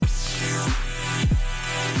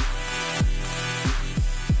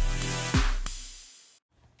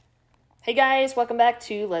Hey guys, welcome back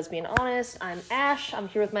to Lesbian Honest. I'm Ash. I'm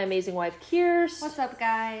here with my amazing wife, Kirst. What's up,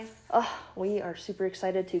 guys? We are super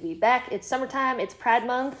excited to be back. It's summertime. It's Pride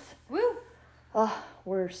Month. Woo!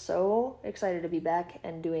 We're so excited to be back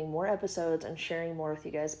and doing more episodes and sharing more with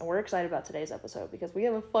you guys. And we're excited about today's episode because we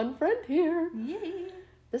have a fun friend here. Yay!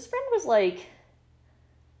 This friend was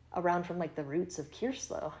around from the roots of Kirst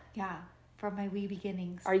though. Yeah, from my wee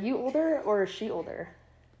beginnings. Are you older or is she older?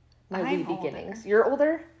 I'm wee beginnings. Older. You're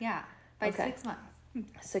older? Yeah, by okay. 6 months.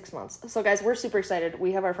 6 months. So guys, we're super excited.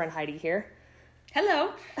 We have our friend Heidi here.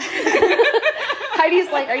 Hello.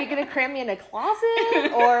 Heidi's like, are you going to cram me in a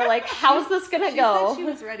closet? Or how's this going to go? Said she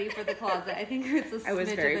was ready for the closet. I think it's a smidge I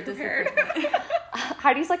was very of a prepared.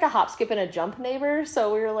 Heidi's like a hop, skip, and a jump neighbor.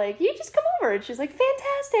 So we were like, you just come over. And she's like,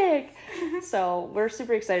 fantastic. So we're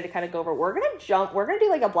super excited to kind of go over. We're going to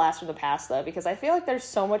do a blast from the past though, because I feel like there's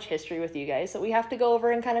so much history with you guys that we have to go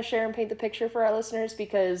over and kind of share and paint the picture for our listeners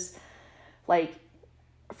because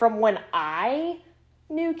from when I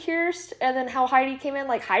knew Kirst and then how Heidi came in,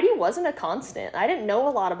 Heidi wasn't a constant. I didn't know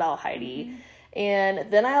a lot about Heidi. Mm-hmm.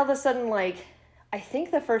 And then I all of a sudden, I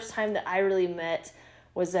think the first time that I really met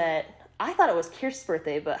was at, I thought it was Kirst's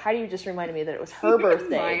birthday, but Heidi just reminded me that it was her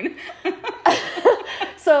birthday.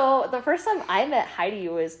 So the first time I met Heidi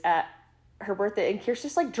was at her birthday, and Kirst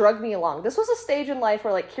just drug me along. This was a stage in life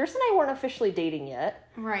where Kirst and I weren't officially dating yet.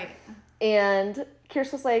 Right. And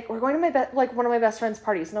Kirst was like, we're going to one of my best friend's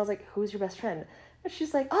parties. And I was like, who's your best friend? And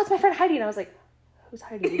she's like, oh, it's my friend Heidi. And I was like, who's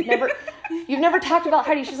Heidi? You've never talked about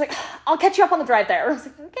Heidi. She's like, I'll catch you up on the drive there. And I was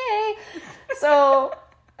like, okay. So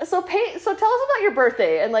tell us about your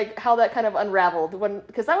birthday and how that kind of unraveled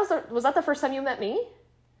because was that the first time you met me?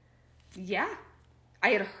 Yeah. I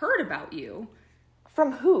had heard about you.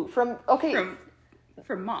 From who? From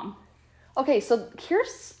Mom. Okay, so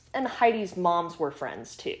Kirst and Heidi's moms were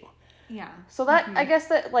friends too. Yeah. So that, I guess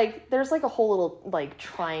that, there's a whole little,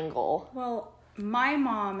 triangle. Well, my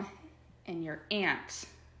mom and your aunt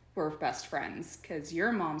were best friends because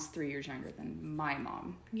your mom's 3 years younger than my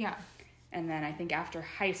mom. Yeah. And then I think after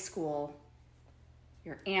high school,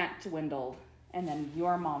 your aunt dwindled, and then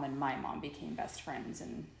your mom and my mom became best friends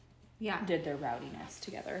and did their rowdiness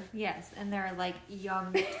together. Yes, and they're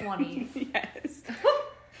young 20s. Yes.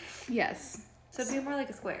 Yes. So it'd be more like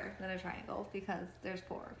a square than a triangle because there's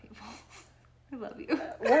 4 people. I love you.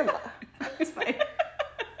 Where am I? It's fine.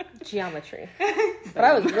 Geometry. But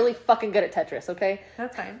I was really fucking good at Tetris, okay?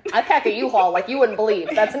 That's fine. I pack a U-Haul like you wouldn't believe.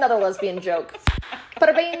 That's another lesbian joke.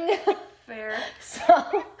 Bada-bing. Fair.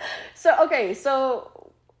 So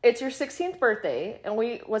it's your 16th birthday, and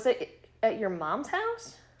was it at your mom's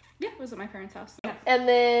house? Yeah, it was at my parents' house. Yeah. And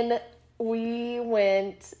then we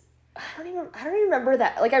went... I don't even remember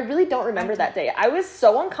that. I really don't remember that day. I was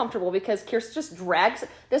so uncomfortable because Kirst just drags...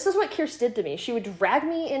 This is what Kirst did to me. She would drag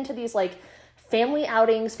me into these, family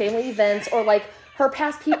outings, family events, or, her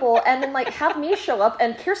past people, and then, have me show up,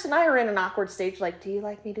 and Kirst and I are in an awkward stage, do you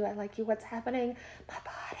like me? Do I like you? What's happening? My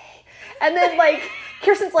body. And then,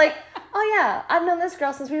 Kirsten's like, oh, yeah, I've known this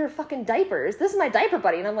girl since we were fucking diapers. This is my diaper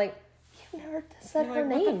buddy. And I'm like... You've never said her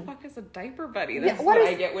name. What the fuck is a diaper buddy? That's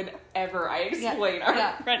I get whenever I explain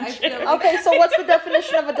our friendship. Okay, so what's the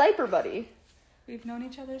definition of a diaper buddy? We've known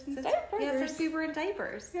each other since diapers. Yeah, since we were in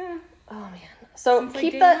diapers. Yeah. Oh, man. So since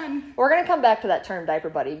keep that... One. We're going to come back to that term, diaper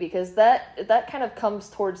buddy, because that kind of comes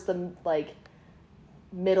towards the,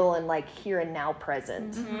 middle and, here and now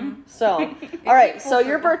present. Mm-hmm. So, all right, so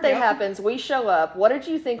your birthday happens. We show up. What did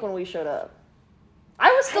you think when we showed up?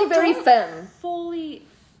 I was still very femme. Fully...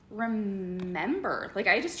 remember.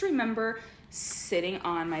 I just remember sitting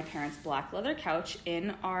on my parents' black leather couch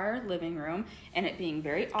in our living room and it being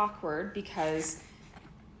very awkward because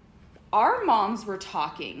our moms were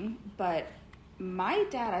talking, but my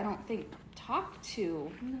dad, I don't think, talked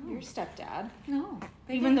to your stepdad. No.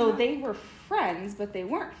 Even though they were friends, but they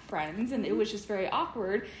weren't friends, and it was just very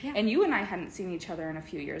awkward. Yeah. And you and I hadn't seen each other in a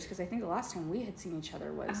few years because I think the last time we had seen each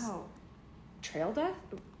other was Trail Dust,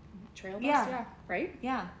 yeah, right?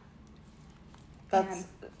 Yeah. That's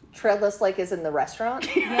Trail Dust is in the restaurant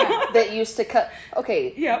that used to cut.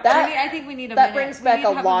 Okay, yeah. I think we need a minute. Brings back a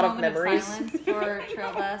lot of memories. Of silence for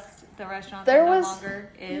Trail Dust, the restaurant there that was, no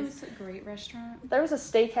longer is. It was a great restaurant. There was a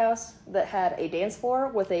steakhouse that had a dance floor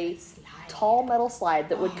with a tall metal slide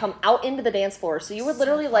that would come out into the dance floor, so you would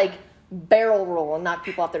literally barrel roll and knock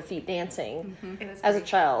people off their feet dancing as a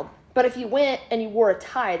child. But if you went and you wore a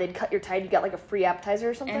tie, they'd cut your tie. You got a free appetizer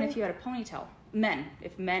or something. And if you had a ponytail,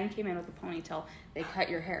 if men came in with a ponytail, they cut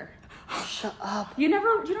your hair. Shut up. You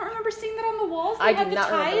don't remember seeing that on the walls? They had the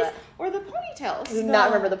ties or the ponytails. I do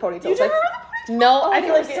not remember the ponytails. You don't remember the No, I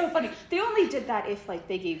feel like it's so funny. They only did that if like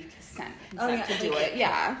they gave consent to do it.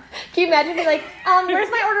 Yeah. Can you imagine being like, where's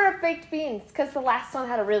my order of baked beans? Because the last one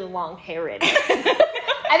had a really long hair in it.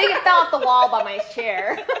 I think it fell off the wall by my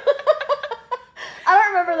chair. I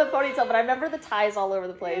don't remember the ponytail, but I remember the ties all over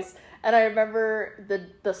the place. And I remember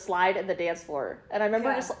the slide and the dance floor. And I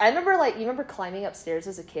remember you remember climbing upstairs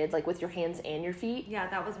as a kid, like with your hands and your feet? Yeah,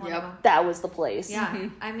 that was one of them. That was the place. Yeah. Mm-hmm.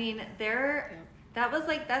 I mean, that was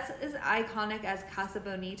like, that's as iconic as Casa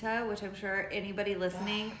Bonita, which I'm sure anybody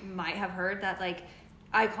listening might have heard, that like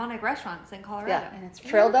iconic restaurants in Colorado. Yeah, and it's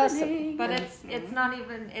trail dust. But it's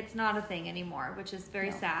not a thing anymore, which is very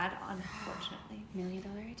sad, unfortunately. $1 million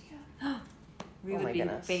idea. We would be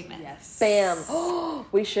famous. Yes. Bam.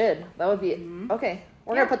 We should. That would be okay.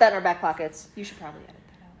 We're gonna put that in our back pockets. You should probably edit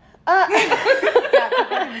that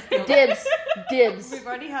out. Dibs. We've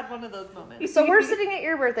already had one of those moments. So we're sitting at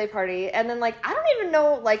your birthday party, and then like I don't even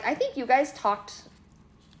know. Like I think you guys talked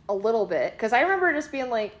a little bit because I remember just being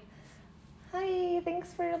like, "Hi,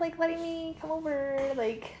 thanks for like letting me come over."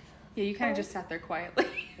 Like, yeah, you kind of just sat there quietly.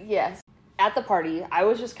 Yes. At the party, I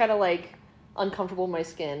was just kind of like uncomfortable in my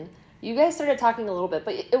skin. You guys started talking a little bit,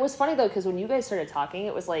 but it was funny though because when you guys started talking,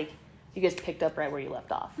 it was like you guys picked up right where you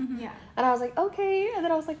left off. Mm-hmm. Yeah. And I was like, okay. And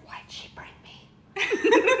then I was like, why'd she bring me?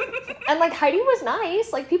 And like Heidi was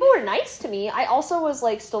nice. Like people were nice to me. I also was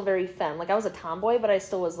like still very femme. Like I was a tomboy, but I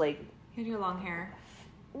still was like. You had your long hair.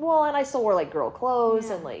 Well, and I still wore like girl clothes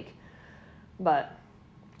and like, but.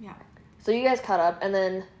 Yeah. So you guys caught up, and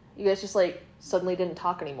then you guys just like suddenly didn't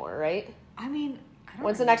talk anymore, right? I mean,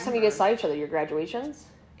 when's the next time you guys saw each other? Your graduations?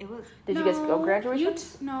 It was. Did you guys go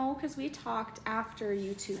graduations? No, because we talked after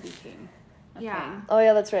you two became a thing. Oh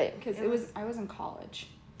yeah, that's right. Because I was in college.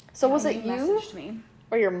 So was it you messaged me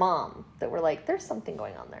or your mom that were like, "There's something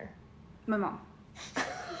going on there"? My mom.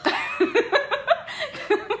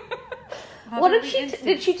 What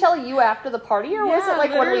did she tell you after the party, or was it like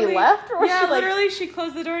when we left? Or was she like, literally, she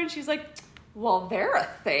closed the door and she's like, "Well, they're a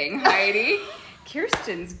thing, Heidi.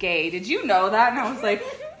 Kirsten's gay. Did you know that?" And I was like,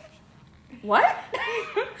 "What?"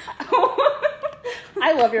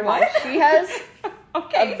 I love your mom. She has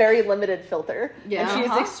a very limited filter. Yeah. And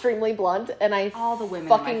she's extremely blunt, and all the women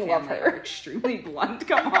fucking in my love family her. are extremely blunt.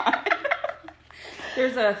 Come on.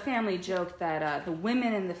 There's a family joke that the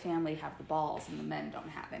women in the family have the balls and the men don't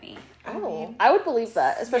have any. I would believe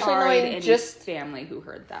that, especially knowing just family who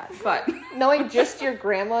heard that, but knowing just your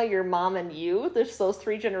grandma, your mom, and you. There's those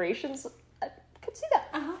 3 generations. I could see that.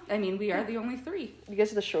 I mean, we are the only 3. You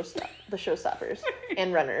guys are the showstoppers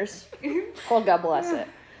and runners. Well, God bless it.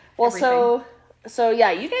 Well, Everything. so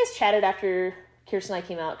yeah, you guys chatted after Kirst and I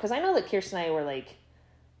came out, because I know that Kirst and I were like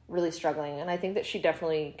really struggling, and I think that she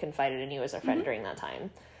definitely confided in you as a friend during that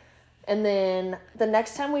time. And then the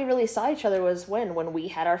next time we really saw each other was when we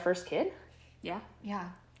had our first kid. Yeah.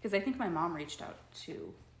 Because I think my mom reached out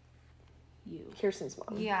to you, Kirsten's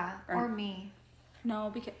mom. Yeah, or me.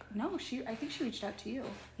 No, I think she reached out to you.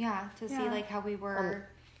 Yeah, to see like how we were,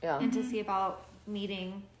 and to see about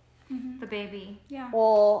meeting the baby. Yeah.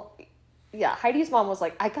 Well, yeah, Heidi's mom was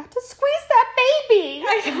like, I got to squeeze that baby.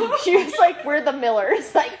 She was like, we're the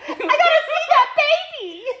Millers. Like, I gotta see that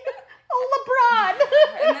baby. Oh,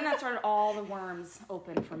 LeBron. And then that started all the worms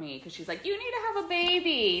open for me, because she's like, you need to have a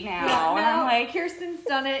baby now. And I'm like, Kirsten's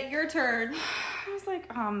done it. Your turn. I was like,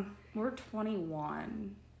 we're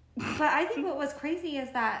 21. But I think what was crazy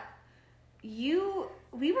is that we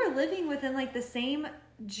were living within like the same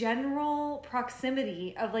general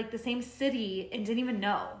proximity of like the same city and didn't even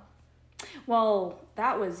know. Well,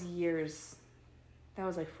 that was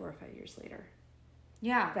like 4 or 5 years later.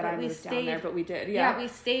 Yeah, that I moved down there, but we did. Yeah, we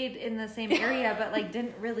stayed in the same area, but like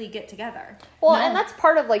didn't really get together. Well, and that's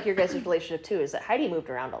part of like your guys' relationship too, is that Heidi moved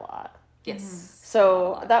around a lot. Yes.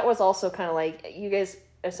 So that was also kind of like you guys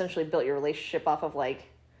essentially built your relationship off of like,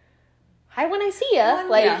 hi when I see ya. Well,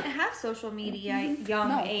 like, we didn't have social media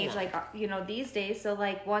age, like, these days. So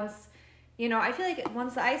like once, I feel like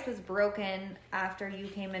once the ice was broken after you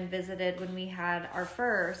came and visited when we had our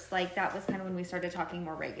first, like that was kind of when we started talking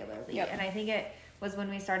more regularly. Yep. And I think it was when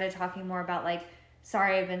we started talking more about like,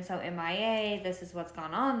 sorry, I've been so MIA. This is what's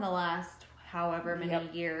gone on the last however many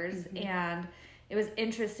years. Mm-hmm. And it was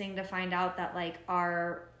interesting to find out that like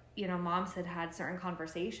our, moms had certain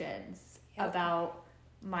conversations about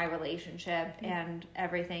my relationship and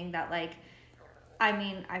everything that like, I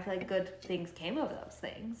mean, I feel like good things came of those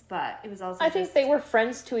things, but it was also I think they were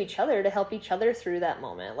friends to each other to help each other through that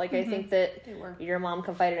moment. Like, I think that your mom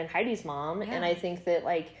confided in Heidi's mom, and I think that,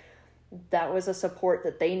 like, that was a support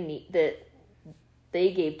that they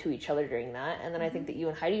gave to each other during that. And then I think that you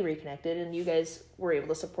and Heidi reconnected, and you guys were able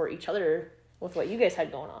to support each other with what you guys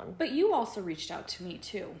had going on. But you also reached out to me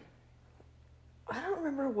too. I don't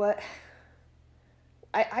remember what.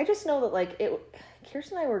 I just know that like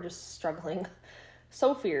Kirst and I were just struggling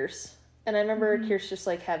so fierce, and I remember Kirst just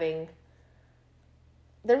like having.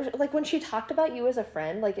 There was like when she talked about you as a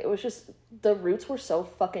friend, like it was just the roots were so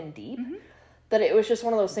fucking deep that it was just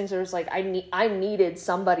one of those things where it was like I needed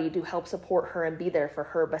somebody to help support her and be there for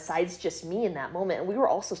her besides just me in that moment, and we were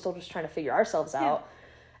also still just trying to figure ourselves out,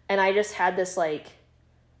 and I just had this like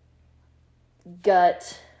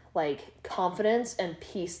gut like confidence and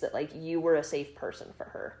peace that like you were a safe person for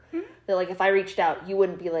her. That like if I reached out, you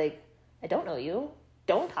wouldn't be like, I don't know you,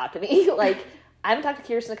 don't talk to me. Like I haven't talked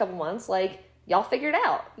to Kirst in a couple months, like y'all figure it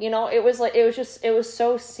out. You know, it was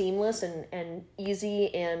so seamless and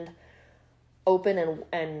easy and open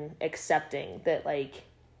and accepting that like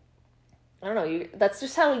I don't know, that's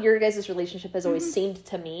just how your guys' relationship has always seemed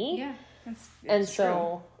to me. Yeah. It's so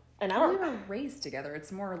true. And I don't we were raised together.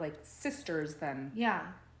 It's more like sisters than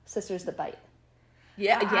sisters that bite.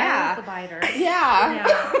 Yeah, I was the biter.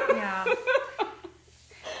 Yeah.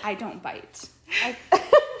 I don't bite. I'm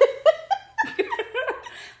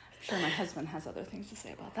sure my husband has other things to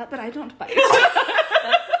say about that, but I don't bite.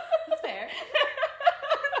 That's fair.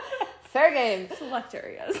 Fair game. Select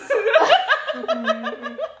areas.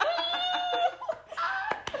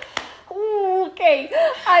 Okay,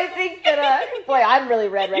 I think that boy, I'm really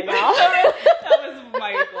red right now. That was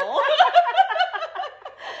Michael.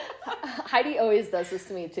 Heidi always does this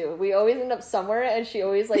to me too. We always end up somewhere, and she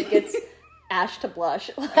always like gets Ash to blush.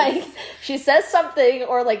 Like she says something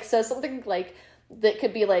or like says something like that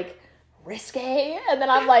could be like risque, and then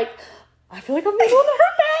I'm like, I feel like I'm the one to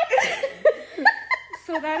hurt that.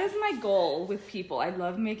 So that is my goal with people. I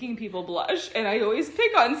love making people blush, and I always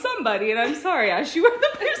pick on somebody, and I'm sorry, Ash, you are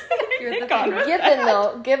the person I pick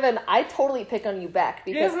on. Given, I totally pick on you back,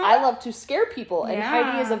 because I love to scare people, and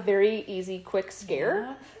Heidi is a very easy, quick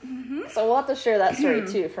scare. Yeah. So we'll have to share that story,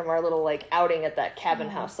 too, from our little, like, outing at that cabin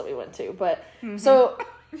house that we went to. But, so,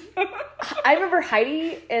 I remember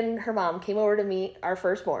Heidi and her mom came over to meet our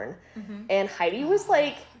firstborn, and Heidi was,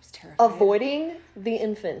 like, avoiding the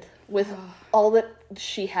infant with all that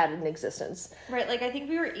she had in existence. Right, like I think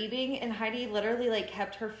we were eating and Heidi literally like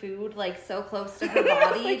kept her food like so close to her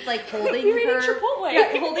body, like holding her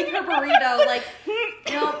Chipotle. Holding her burrito, like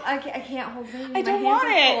no, I can't hold it. I don't want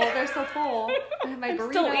it. Full. They're so full. I have my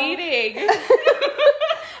burrito. Still eating.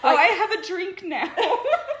 I have a drink now.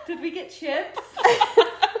 Did we get chips?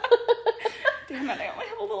 Damn it, I only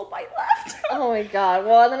have a little bite left. Oh my god.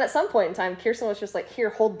 Well, and then at some point in time, Kirsten was just like, here,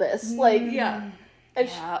 hold this. Like, And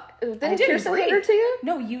didn't Kirsten hand her to you?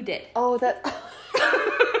 No, you did. Oh, that.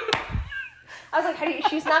 I was like, Heidi,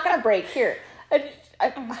 she's not gonna break. Here. And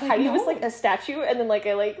Heidi was like a statue, and then like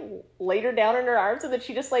I like laid her down in her arms, and then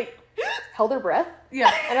she just like held her breath.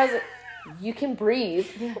 Yeah. And I was like, you can breathe.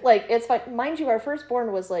 Yeah. Like it's fine. Mind you, our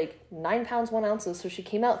firstborn was like 9 pounds 1 ounce, so she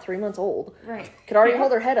came out 3 months old. Right. Could already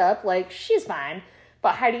hold her head up. Like she's fine.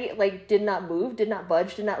 But Heidi like did not move, did not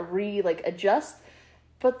budge, did not adjust.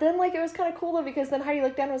 But then, like, it was kind of cool, though, because then Heidi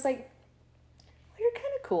looked down and was like, well, you're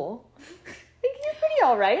kind of cool. Like, you're pretty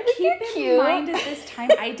all right. Like, Keep you're cute. in mind at this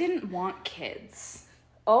time, I didn't want kids.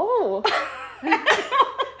 Oh.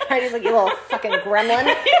 Heidi's like, you little fucking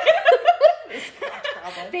gremlin.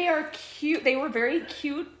 They are cute. They were very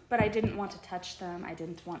cute, but I didn't want to touch them. I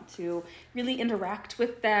didn't want to really interact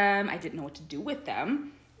with them. I didn't know what to do with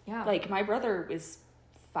them. Yeah. Like, my brother is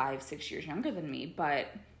 5-6 years younger than me, but...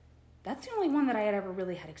 that's the only one that I had ever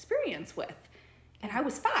really had experience with. And I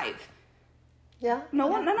was 5. Yeah?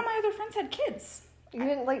 None of my other friends had kids. You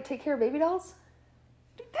didn't, like, take care of baby dolls?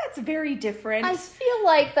 That's very different. I feel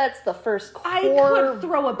like that's the first core... I could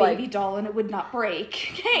throw a baby doll and it would not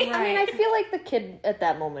break. Okay? Right. I mean, I feel like the kid at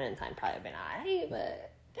that moment in time probably been alright, but...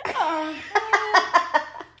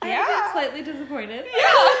 I'm slightly disappointed.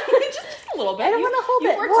 Yeah, just a little bit. I don't want to hold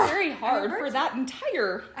it. You worked very hard for that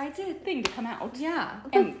entire thing to come out. Yeah.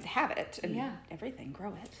 And have it and everything, grow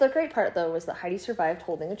it. The great part, though, was that Heidi survived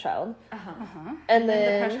holding a child. And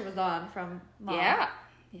then the pressure was on from Mom. Yeah.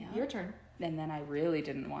 Your turn. And then I really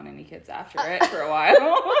didn't want any kids after it for a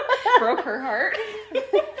while. Broke her heart.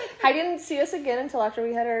 Heidi didn't see us again until after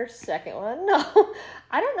we had our second one. No.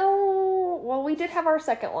 I don't know. Well, we did have our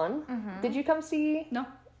second one. Did you come see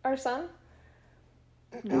our son?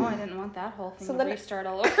 No, I didn't want that whole thing to restart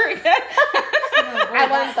all over again. I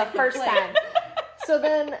wanted the first time.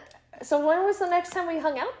 So when was the next time we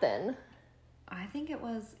hung out then? I think it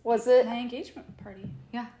was... Was it? My engagement party.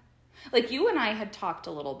 Yeah. Like, you and I had talked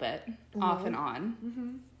a little bit off and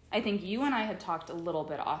on. I think you and I had talked a little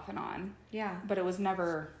bit off and on. Yeah. But it was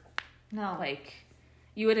never... No. Like...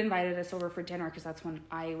 you had invited us over for dinner because that's when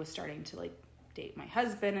I was starting to like date my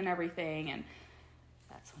husband and everything, and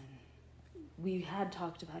that's when we had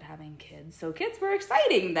talked about having kids. So kids were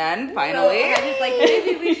exciting then, finally. So I was like,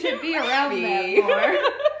 maybe we should be around that more.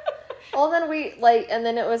 Well, then and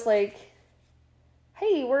then it was like,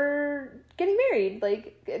 hey, we're getting married.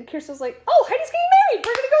 Like, and Kirst was like, oh, Heidi's getting married.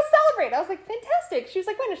 We're going to go celebrate. I was like, fantastic. She was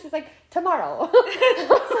like, when? And she's like, tomorrow. I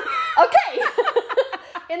was like,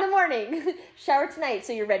 okay. In the morning. Shower tonight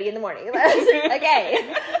so you're ready in the morning.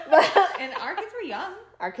 Okay. And our kids were young.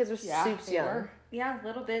 Our kids were super young. Yeah, a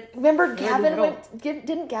little bit. Remember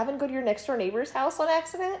didn't Gavin go to your next door neighbor's house on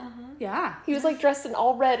accident? Uh-huh. Yeah. He was like dressed in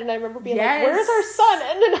all red, and I remember being like, where's our son?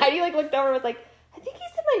 And then Heidi like looked over and was like, I think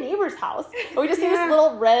he's in my neighbor's house. And we just see this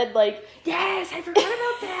little red, like, yes, I forgot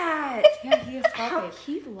about that. Yeah, he escaped.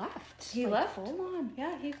 He left. He left. Full on.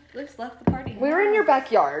 Yeah, he just left the party. We were in your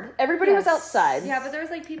backyard. Everybody was outside. Yeah, but there was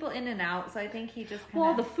like people in and out, so I think he just kinda...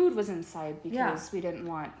 Well, the food was inside because we didn't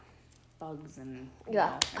want bugs and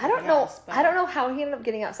I don't know how he ended up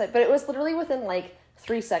getting outside, but it was literally within like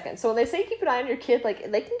 3 seconds. So when they say keep an eye on your kid,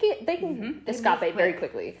 like they can escape very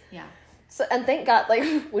quickly. Yeah. So, and thank God, like,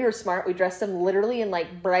 we were smart. We dressed him literally in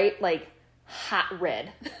like bright, like hot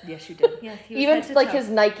red. Yes, you did. Yes, even like his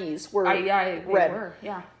Nikes were red. Were,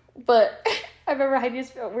 yeah. But I remember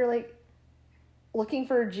we were like looking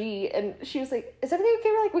for G, and she was like, "Is everything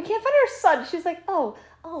okay?" We're like, "We can't find our son." She's like, "Oh,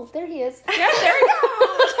 there he is." Yeah, there he goes.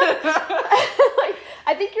 Like,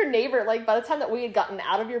 I think your neighbor, like, by the time that we had gotten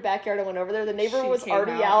out of your backyard and went over there, the neighbor was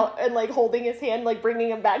already out and like holding his hand, like bringing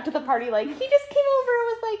him back to the party. Like, he just came over and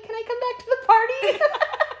was like, "Can I come back to the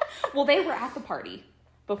party?" Well, they were at the party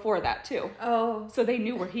before that too. Oh, so they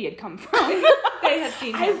knew where he had come from. They had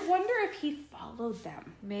seen him. I wonder if he followed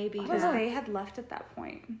them. Maybe. Because they had left at that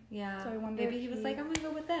point. Yeah. So I wonder maybe he was like, I'm going to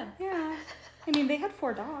go with them. Yeah. I mean, they had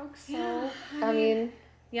 4 dogs. So. Yeah. I mean...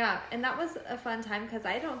 Yeah, and that was a fun time because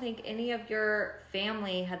I don't think any of your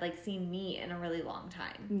family had like seen me in a really long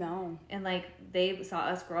time. No. And like they saw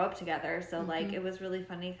us grow up together, so like it was really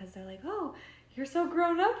funny because they're like, "Oh, you're so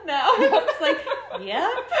grown up now." And I'm just like, "Yeah."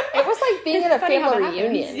 It was like being at a family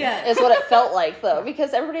reunion. Yeah, is what it felt like though,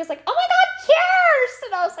 because everybody was like, "Oh my God, Kirst!"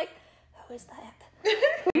 And I was like, "Who is that?"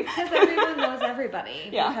 Because everyone knows everybody.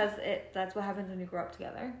 Yeah. Because that's what happens when you grow up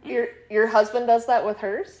together. Your husband does that with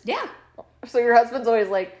hers? Yeah. So your husband's always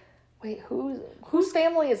like, wait, whose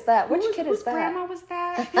family is that? Which kid is that? Whose grandma was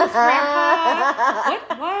that? Whose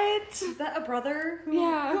grandpa? What? Is that a brother? Who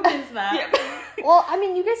is that? Yeah. Well, I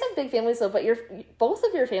mean, you guys have big families though, but both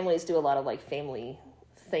of your families do a lot of like family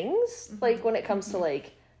things. Mm-hmm. Like when it comes to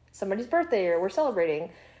like somebody's birthday or we're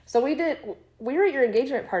celebrating. So we were at your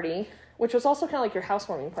engagement party, which was also kind of like your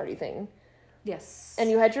housewarming party thing. Yes. And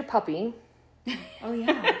you had your puppy. Oh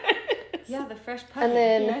yeah. Yeah, the fresh puppy. And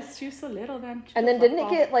then, yes, she was so little then. And then didn't it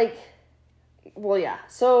get like, well, yeah.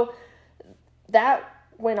 So that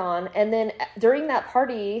went on. And then during that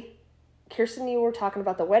party, Kirsten and you were talking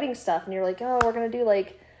about the wedding stuff. And you're like, oh, we're going to do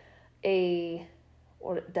like a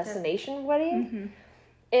destination wedding. Mm-hmm.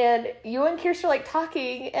 And you and Kirsten are like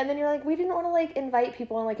talking. And then you're like, we didn't want to like invite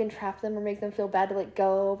people and like entrap them or make them feel bad to like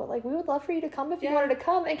go. But like, we would love for you to come if you wanted to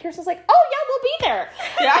come. And Kirsten's like, oh, yeah, we'll be there.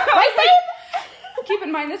 Yeah. Right, babe? Keep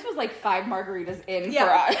in mind, this was like 5 margaritas in for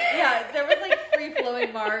us. Yeah, there was like free-flowing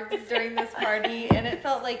margs during this party, and it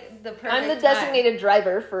felt like the perfect I'm the designated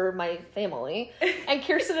driver for my family. And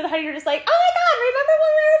Kirsten and Heidi are just like, oh my God, remember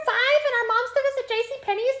when we were 5 and our moms took us to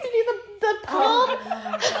JCPenney's to do the prom? Oh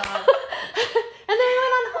my God. And then we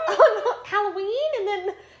went on Halloween, and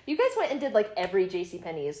then you guys went and did like every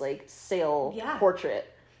JCPenney's like sale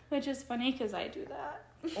portrait. Which is funny because I do that.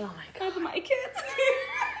 Oh my God. With my kids.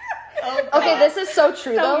 Okay, this is so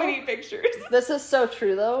true though. So many pictures. This is so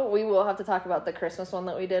true though. We will have to talk about the Christmas one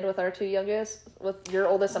that we did with our 2 youngest, with your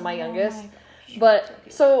oldest and my youngest. But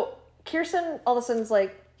so Kirsten all of a sudden's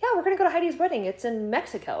like, yeah, we're gonna go to Heidi's wedding. It's in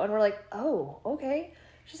Mexico. And we're like, oh, okay.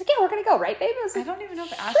 She's like, yeah, we're gonna go, right, babe? I don't even know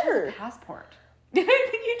if Ash has a passport. I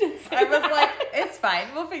think you did say I was like, it's fine.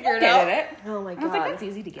 We'll figure it out. Oh my God. I was like, that's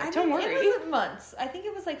easy to get. Don't worry. It wasn't months. I think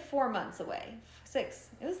it was like 4 months away. 6.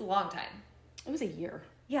 It was a long time. It was a year.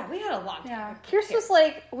 Yeah, we had a long time. Yeah. Kirst was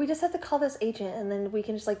like, we just have to call this agent and then we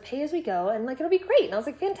can just like pay as we go and like it'll be great. And I was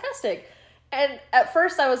like, fantastic. And at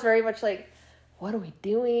first I was very much like, what are we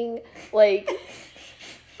doing? Like,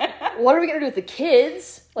 what are we gonna do with the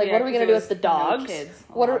kids? Like, what are we gonna do with the dogs? No kids.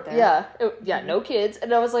 No kids.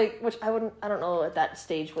 And I was like, which I don't know at that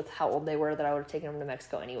stage with how old they were that I would have taken them to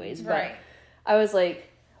Mexico anyways. But right. I was like,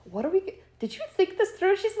 did you think this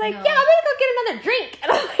through? She's like, no. yeah, I'm gonna go get another drink.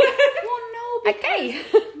 And I'm like, well, no, okay.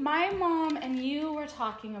 My mom and you were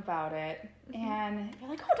talking about it, and you're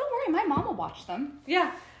like, oh, don't worry, my mom will watch them.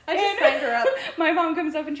 Yeah. I just signed her up. My mom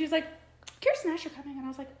comes up and she's like, Kirst and Ash are coming. And I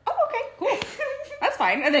was like, oh, okay, cool. That's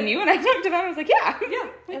fine. And then you and I talked about it. I was like, yeah.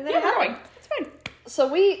 And then we're going. It's fine.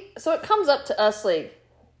 So it comes up to us, like,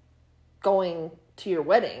 going to your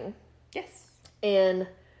wedding. Yes. And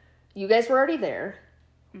you guys were already there.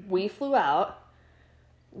 Mm-hmm. We flew out.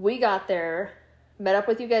 We got there, met up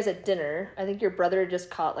with you guys at dinner. I think your brother just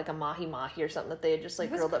caught, like, a mahi-mahi or something that they had just, like,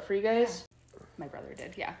 grilled up for you guys. Yeah. My brother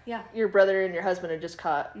did, yeah. Yeah. Your brother and your husband had just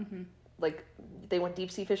caught, like, they went deep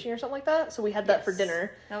sea fishing or something like that. So we had that for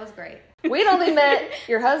dinner. That was great. We'd only met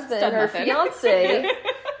your husband or fiance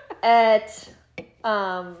at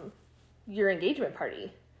your engagement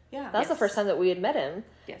party. Yeah. That's the first time that we had met him.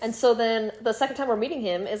 Yes. And so then the second time we're meeting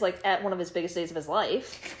him is, like, at one of his biggest days of his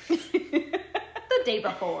life. The day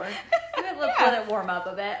before. Let's let it warm up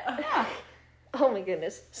a bit. Yeah. Oh my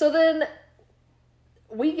goodness. So then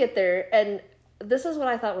we get there, and this is what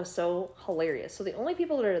I thought was so hilarious. So the only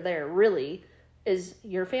people that are there really is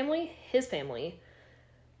your family, his family,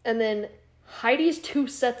 and then Heidi's 2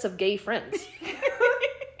 sets of gay friends.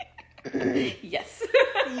 Yes.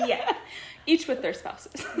 Yeah. Each with their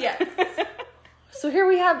spouses. Yeah. So here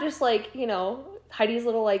we have just, like, you know, Heidi's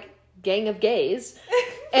little, like, gang of gays,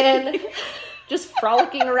 and just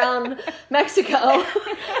frolicking around Mexico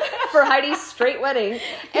for Heidi's straight wedding.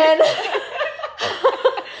 And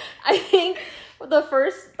I think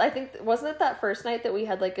wasn't it that first night that we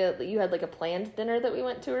had you had a planned dinner that we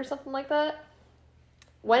went to or something like that?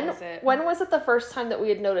 When was it the first time that we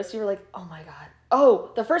had noticed? You were like, oh my God.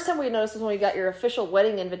 Oh, the first time we had noticed was when we got your official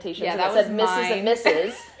wedding invitations, and it said Mrs. and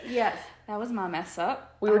Mrs. Yes. That was my mess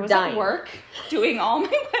up. We were dying. At work doing all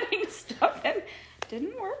my wedding stuff, and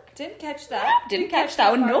didn't work. Didn't catch that. Didn't catch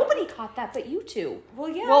that. Nobody caught that but you two. Well,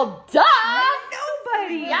 yeah. Well, duh!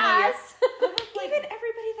 Nobody. Yes! Even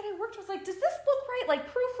everybody that I worked with was like, does this look right? Like,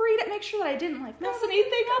 proofread it, make sure that I didn't, like, mess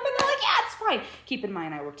anything up. And they're like, yeah, it's fine. Keep in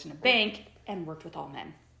mind, I worked in a bank and worked with all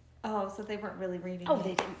men. Oh, so they weren't really reading. Oh,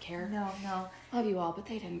 they didn't care. No. Love you all, but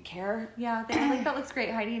they didn't care. Yeah, they were like, that looks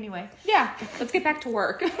great, Heidi, anyway. Yeah, let's get back to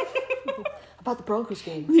work. About the Broncos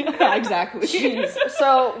game. Yeah, exactly. Jeez.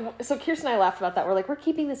 So Kirst and I laughed about that. We're like, we're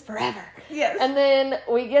keeping this forever. Yes. And then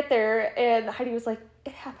we get there, and Heidi was like,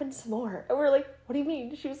 it happened some more. And we're like, what do you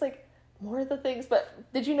mean? She was like, more of the things. But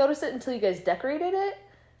did you notice it until you guys decorated it?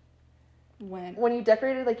 When you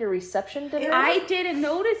decorated, like, your reception dinner? I didn't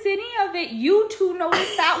notice any of it. You two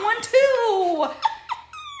noticed that one, too.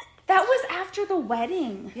 That was after the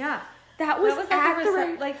wedding. Yeah. That was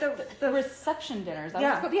after the reception dinners.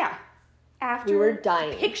 Yeah. After we were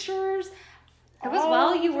dying. Pictures. It was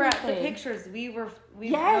while you were at the pictures. We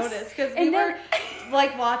noticed because we were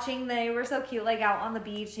like watching. They were so cute, like out on the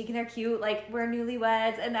beach, taking their cute, like we're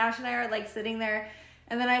newlyweds, and Ash and I are like sitting there.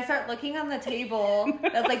 And then I start looking on the table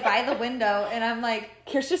that's like by the window, and I'm like,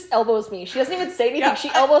 Kirst just elbows me. She doesn't even say anything. Yeah. She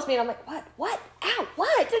elbows me, and I'm like, what? Ow,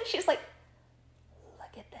 what? And she's like,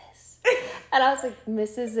 look at this. And I was like,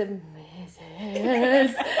 Mrs. and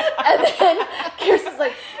Mrs. And then Kirst is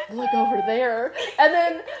like, look over there. And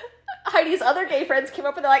then Heidi's other gay friends came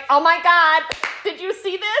up and they're like, oh my God, did you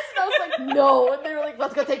see this? And I was like, no. And they were like,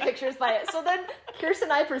 let's go take pictures by it. So then Kirst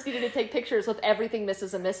and I proceeded to take pictures with everything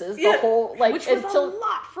Mrs. and Mrs. The whole, like, which was a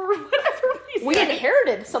lot for whatever reason. We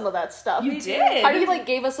inherited some of that stuff. You did. Heidi, like,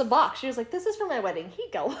 gave us a box. She was like, this is for my wedding. Here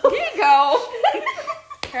you go. Here you go.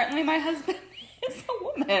 Apparently my husband is a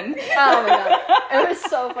woman. Oh my God. It was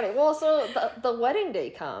so funny. Well, so the wedding day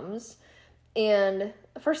comes, and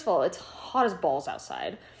first of all, it's hot as balls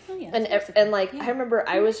outside. Oh, yeah, and I remember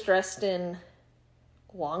I was dressed in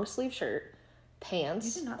long sleeve shirt,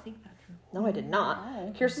 pants. You did not think that. No, I did not.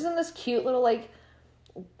 No. Kirst was in this cute little, like,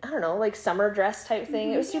 I don't know, like summer dress type thing.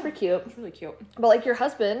 Mm-hmm, it was super cute. It was really cute. But, like, your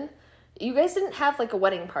husband, you guys didn't have, like, a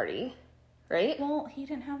wedding party, right? Well, he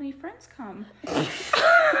didn't have any friends come. Here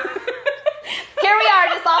we are,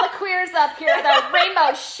 just all the queers up here with our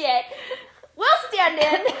rainbow shit. We'll stand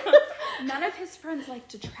in. None of his friends like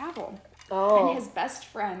to travel. Oh. And his best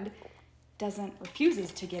friend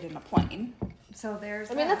refuses to get in a plane. So there's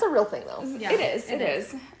I mean, that's a real thing, though. Yeah, it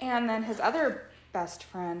is. And then his other best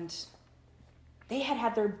friend, they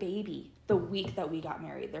had their baby the week that we got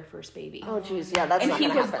married, their first baby. Oh, jeez. Yeah, that's not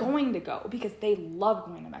going to happen. And he was going to go because they love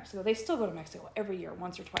going to Mexico. They still go to Mexico every year,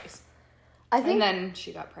 once or twice. And then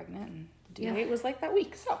she got pregnant, and the due date was like that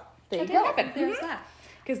week. So there you go. There's that.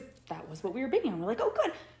 Because that was what we were bidding on. We're like, oh,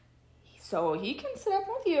 good. So he can sit up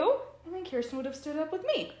with you. And then Kirsten would have stood up with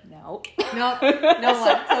me. No. No one.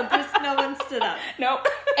 So just no one stood up. Nope.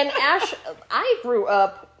 And Ash, I grew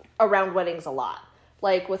up around weddings a lot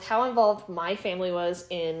like with how involved my family was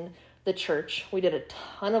in the church, we did a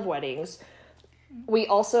ton of weddings. We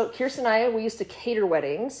also, Kirst and I, we used to cater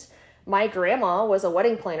weddings. My grandma was a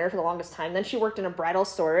wedding planner for the longest time. Then she worked in a bridal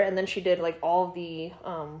store, and then she did like all of the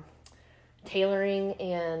tailoring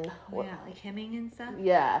and like hemming and stuff.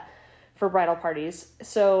 Yeah, for bridal parties.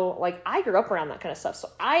 So like I grew up around that kind of stuff. So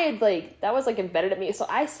I had like that was like embedded in me. So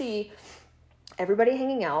I see everybody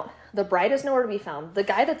hanging out. The bride is nowhere to be found. The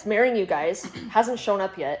guy that's marrying you guys hasn't shown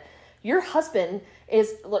up yet. Your husband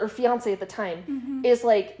is, or fiance at the time, is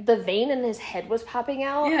like, the vein in his head was popping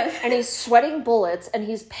out. Yes. And he's sweating bullets, and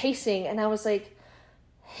he's pacing, and I was like,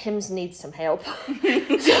 Hims needs some help. So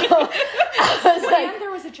I was like, and there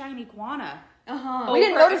was a giant iguana. We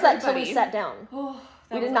didn't notice that until we sat down.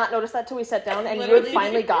 We did not notice that till we sat down, and you had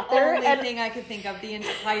finally got there. The only thing I could think of the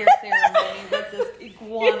entire ceremony was this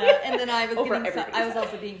iguana, and then I was I was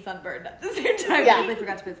also being sunburned at the same time. Yeah. I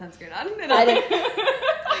forgot to put sunscreen on. And I didn't.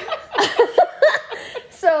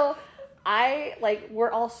 So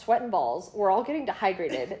we're all sweating balls. We're all getting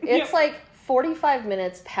dehydrated. It's like 45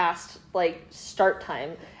 minutes past like start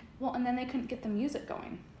time. Well, and then they couldn't get the music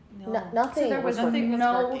going. Nothing. So there was working.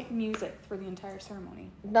 no music for the entire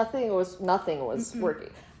ceremony. Nothing was working.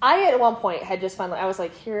 I at one point had just finally, I was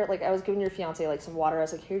like, here, like I was giving your fiance like some water. I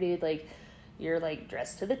was like, here, dude, like you're like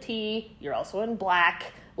dressed to the T. You're also in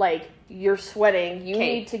black. Like you're sweating. You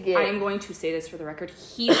need to get. I am going to say this for the record.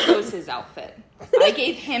 He chose his outfit. I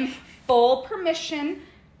gave him full permission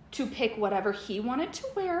to pick whatever he wanted to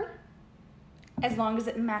wear, as long as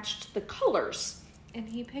it matched the colors. And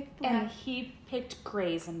he picked black. And he picked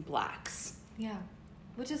grays and blacks. Yeah.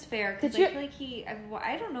 Which is fair. Because I feel like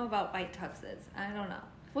I don't know about white tuxes. I don't know.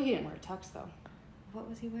 Well, he didn't wear a tux, though. What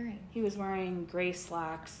was he wearing? He was wearing gray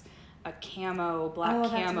slacks, a black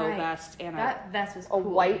camo vest, and that vest was cool. A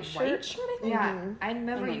white shirt, I think. Yeah. I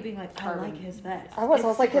remember you being like, I like his vest. I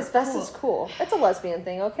was like, his vest is cool. It's a lesbian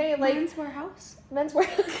thing, okay? Like Men's Warehouse.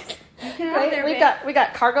 Right? We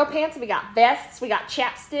got cargo pants, we got vests, we got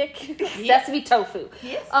chapstick, sesame tofu.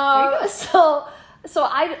 Yes. So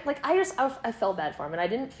I felt bad for him, and I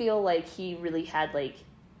didn't feel like he really had like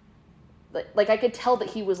I could tell that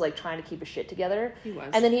he was like trying to keep his shit together. He was.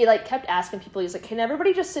 And then he like kept asking people, he's like, can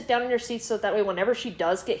everybody just sit down in your seats so that way whenever she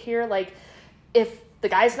does get here, like if the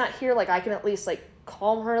guy's not here, like I can at least like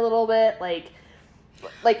calm her a little bit, like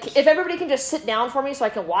if everybody can just sit down for me so I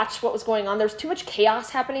can watch what was going on. There's too much chaos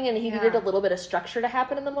happening, and he needed a little bit of structure to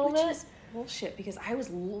happen in the moment. Which is bullshit, because I was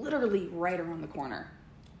literally right around the corner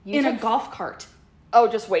in a golf cart. Oh,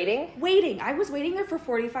 just waiting? Waiting. I was waiting there for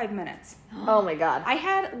 45 minutes. Oh my God. I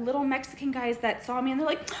had little Mexican guys that saw me, and they're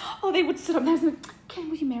like, oh, they would sit up there and say,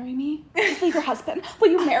 will you marry me? Just leave your husband. Will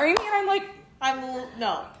you marry me? And I'm like,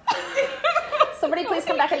 no. Somebody please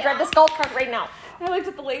come back and drive this golf cart right now. And I looked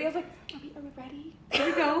at the lady, I was like, are we ready? Can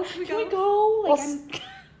we go? Can we go? Like,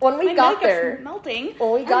 when we got there, melting.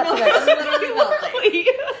 When we got to Mexico,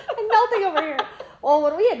 I'm melting over here. Well,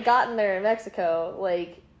 when we had gotten there in Mexico,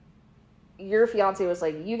 like your fiance was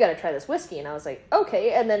like, you got to try this whiskey, and I was like,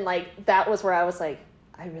 okay. And then like that was where I was like,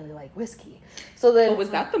 I really like whiskey. So then,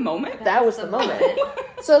 was that the moment? That was the moment.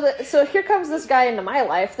 So here comes this guy into my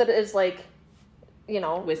life that is like, you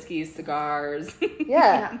know, whiskey, cigars.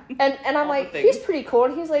 Yeah. And I'm like, he's pretty cool,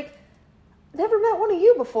 and he's like, never met one of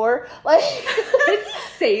you before. Like, did he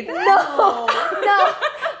say that?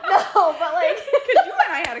 No, but like, because you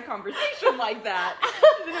and I had a conversation like that,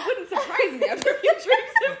 then it wouldn't surprise me after a few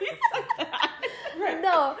drinks if he said that. Right.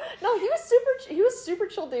 No, he was super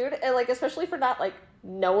chill dude, and like especially for not like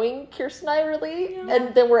knowing Kirst and I really,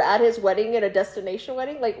 and then we're at his wedding, at a destination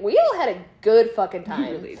wedding. Like we all had a good fucking time.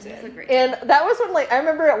 We really did. Great and that was when like I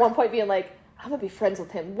remember at one point being like, I'm gonna be friends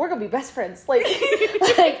with him. We're gonna be best friends. Like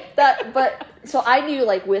that. But so I knew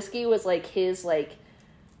like whiskey was like his like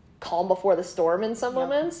calm before the storm in some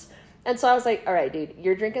moments. And so I was like, all right, dude,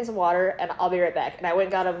 you're drinking some water and I'll be right back. And I went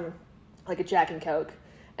and got him like a Jack and Coke.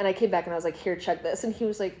 And I came back and I was like, here, chug this. And he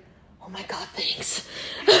was like, oh my God, thanks.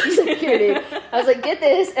 I was like, here, dude. I was like, get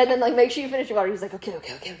this. And then like, make sure you finish your water. He was like,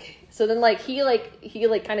 okay. So then like, he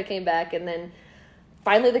kind of came back, and then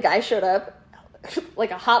finally the guy showed up like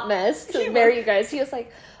a hot mess to marry you guys. He was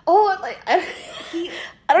like, oh, like, I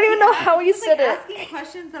don't even know how he said it. Asking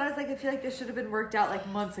questions that I was like, I feel like this should have been worked out like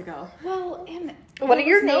months ago. Well, and what are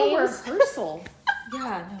your no names? Rehearsal.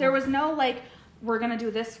 Yeah. No. There was no like, we're gonna do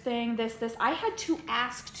this thing, this. I had to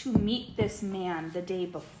ask to meet this man the day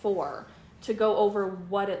before to go over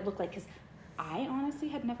what it looked like, because I honestly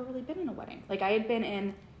had never really been in a wedding. Like I had been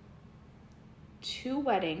in 2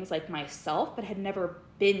 weddings like myself, but had never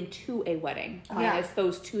been to a wedding minus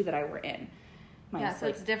those 2 that I were in. So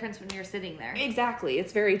it's different when you're sitting there. Exactly.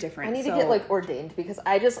 It's very different. I need to get like ordained because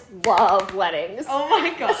I just love weddings. Oh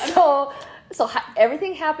my God. So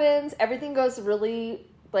everything happens. Everything goes really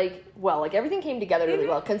like well. Like everything came together really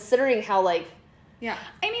well considering how like. Yeah.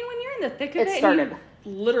 I mean, when you're in the thick of it started.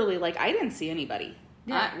 Literally, like, I didn't see anybody.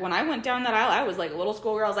 Yeah. When I went down that aisle, I was like a little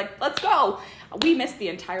schoolgirl. I was like, let's go. We missed the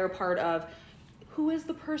entire part of who is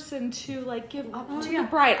the person to like give up to the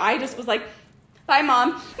bride. I just was like, bye,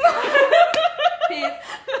 Mom. Peace.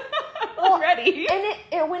 Well, ready. And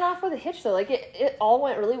it went off with a hitch though. Like it all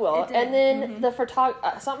went really well. And then the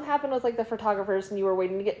something happened with like the photographers, and you were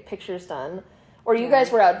waiting to get pictures done, or you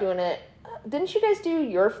guys were out doing it. Didn't you guys do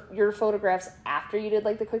your photographs after you did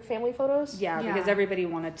like the quick family photos? Yeah, because everybody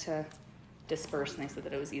wanted to disperse, and they said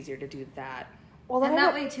that it was easier to do that. Well, and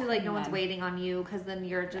that way too, like no one's waiting on you, because then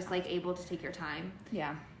you're just like able to take your time.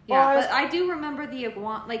 Yeah. Yeah, well, but I do remember the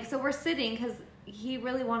iguana. Like, so we're sitting because he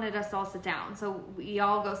really wanted us to all sit down. So we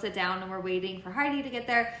all go sit down, and we're waiting for Heidi to get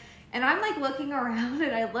there. And I'm like looking around,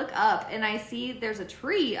 and I look up, and I see there's a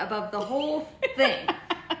tree above the whole thing.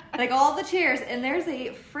 Like all the chairs, and there's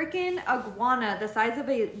a freaking iguana the size of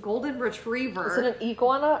a golden retriever. Is it an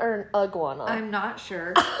iguana or an iguana? I'm not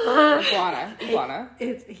sure. Iguana.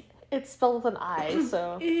 It's spelled with an I,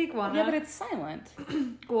 so. Iguana. Yeah, but it's silent.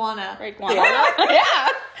 Guana. Right, guana? Yeah.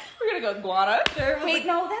 We're gonna go guana. Wait,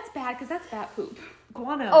 no, that's bad, because that's bat poop.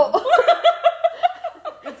 Guano. Oh.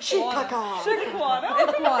 It's guano. Guano.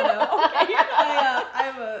 It's guano. Okay.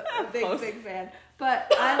 I'm a big fan.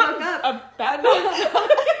 But I look up. A bat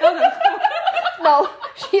No,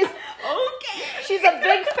 she's okay. She's a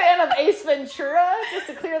big fan of Ace Ventura. Just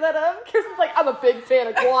to clear that up, Kirsten's like, I'm a big fan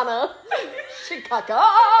of guana. Chicago.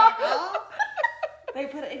 They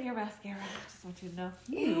put it in your mascara. I just want you to know.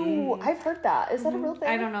 Ew, I've heard that. Is that a real thing?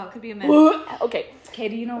 I don't know. It could be a myth. Okay. Okay,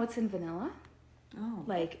 do you know what's in vanilla? Oh.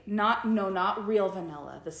 Like, not real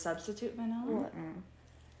vanilla. The substitute vanilla?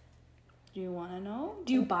 Do you want to know?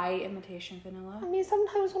 Do you buy imitation vanilla? I mean,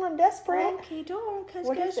 sometimes when I'm desperate. Okay, don't, because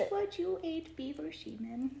guess what? You ate beaver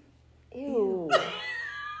semen. Ew.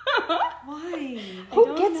 Why?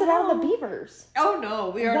 Who gets it out of the beavers? Oh, no.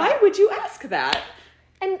 We are Why would you ask that?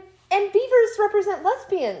 And beavers represent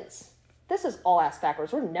lesbians. This is all ass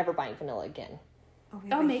backwards. We're never buying vanilla again.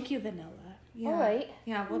 I'll make you vanilla. Yeah. All right.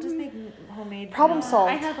 Yeah, we'll just make homemade Problem vanilla.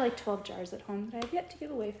 solved. I have like 12 jars at home that I have yet to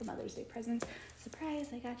give away for Mother's Day presents. Surprise,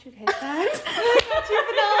 I got you guys that. I got you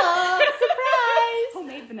vanilla. Surprise.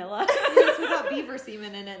 Homemade vanilla. Yes, without beaver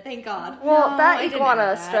semen in it. Thank God. Well, No, I that didn't iguana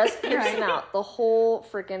know that. stressed Kirsten out the whole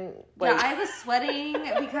freaking like. Yeah, I was sweating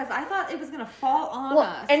because I thought it was gonna fall on well,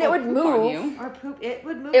 us. and it would poop move. on you. Or poop. It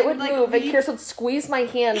would move. It would like, move, and Kirsten would squeeze my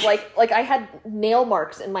hand like I had nail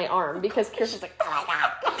marks in my arm because Kirsten was like, oh my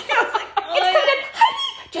god. I was like, it's coming.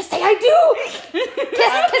 Just say I do.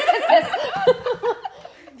 Kiss.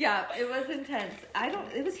 Yeah, it was intense.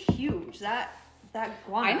 It was huge. That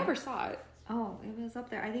guano. I never saw it. Oh, it was up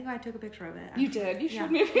there. I think I took a picture of it. You did. You showed Yeah.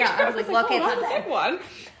 me a picture. Yeah, I was like, look, it's oh, on that one.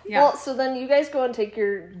 Yeah. Well, so then you guys go and take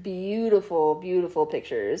your beautiful, beautiful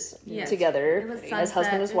pictures Yes. together It was as sunset. husband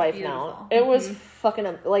and It was wife beautiful. now. It was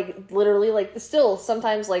fucking like literally like still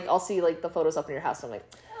sometimes like I'll see like the photos up in your house and I'm like,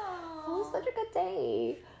 oh, it was such a good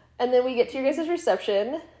day. And then we get to your guys'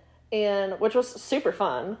 reception, and which was super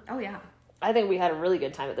fun. Oh yeah. I think we had a really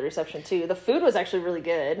good time at the reception too. The food was actually really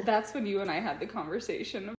good. That's when you and I had the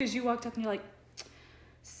conversation because you walked up and you're like,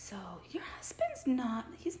 so your husband's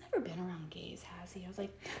he's never been around gays, has he? I was like,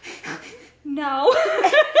 no.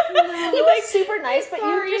 He was super nice, but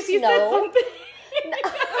Sorry you just if you know. said something.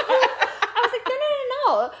 I was like,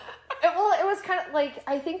 no. Well, it was kind of like,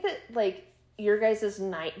 I think that like your guys'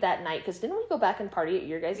 night that night, because didn't we go back and party at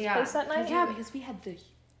your guys' place that night? Yeah, because we had the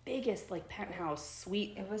biggest like penthouse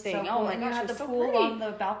suite It was thing. so cool. Oh my And gosh, you had it was the so pool pretty. on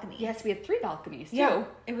the balcony. Yes, we had 3 balconies too. Yeah,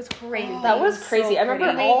 it was crazy. That was so crazy. I remember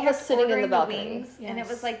pretty. all of us sitting in the balcony. wings, and it Yes.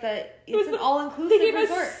 was like it's was an the- all-inclusive They gave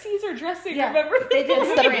resort. us Caesar dressing. Yeah. Remember? They did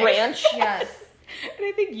Instead of ranch. Yes. And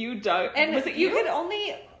I think you dug. And was it you you could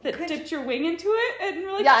only that dipped your wing into it and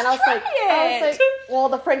were like, Yeah, and I was try like, it. well,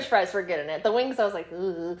 the French fries were good in it. The wings, I was like,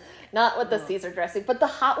 ugh, not with the Caesar dressing. But the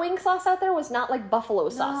hot wing sauce out there was not like buffalo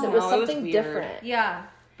sauce. No. It was No, it was something weird. different. Yeah,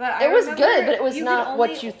 but It I was remember good, but it was you not could what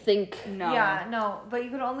only- you think. No. Yeah, no, but you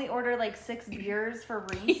could only order like 6 beers for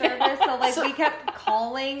room service. So like we kept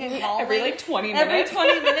calling and calling Every like 20 every minutes.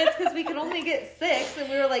 20 minutes because we could only get 6, and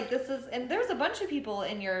we were like, and there was a bunch of people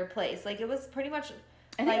in your place. Like it was pretty much.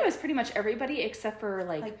 I think it was pretty much everybody except for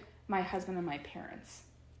like my husband and my parents.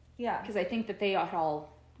 Yeah. Because I think that they had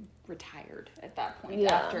all retired at that point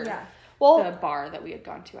Yeah. after Yeah. Well, the bar that we had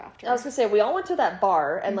gone to after. I was gonna say we all went to that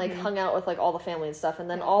bar and like hung out with like all the family and stuff, and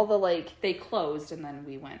then all the like They closed and then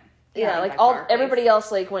we went. Yeah, like everybody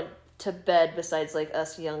else like went to bed besides like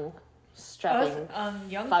us young strapping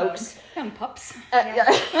young folks. Young pups. Yeah.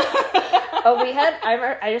 Oh,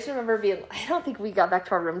 I just remember being, I don't think we got back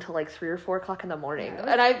to our room till like 3 or 4 o'clock in the morning.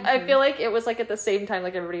 Yeah, and I feel like it was like at the same time,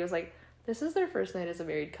 like everybody was like, this is their first night as a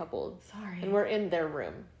married couple. Sorry. And we're in their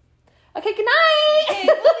room. Okay, good night! Okay,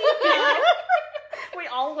 we'll leave We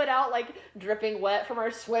all went out like dripping wet from our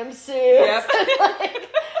swimsuits. Yep. Like,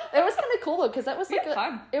 it was kind of cool though, because that was like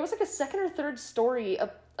fun. It was like a second or third story of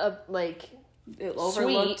like it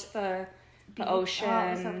overlooked the ocean.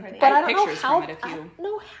 Oh, so pretty. But I I don't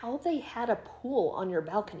know how they had a pool on your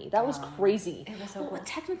balcony. That was crazy. It was so cool.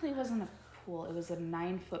 Technically, it wasn't a pool. It was a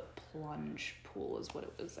 9-foot plunge pool, is what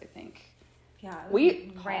it was. I think. Yeah,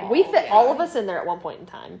 we fit all of us in there at one point in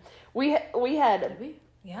time. We had. Did we?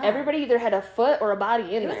 Yeah. Everybody either had a foot or a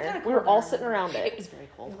body in there. We were all sitting around it. It was very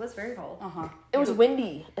cold. It was very cold. It was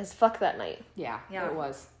windy as fuck that night. Yeah, it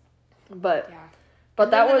was. But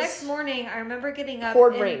and that the was next morning. I remember getting up.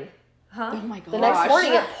 poured rain. Huh? Oh my god! The next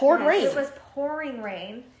morning it poured rain. It was pouring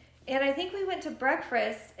rain, and I think we went to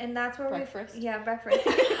breakfast, and that's where breakfast. Yeah, breakfast.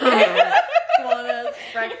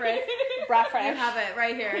 Breakfast. You have it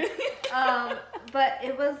right here. But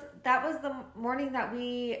that was the morning that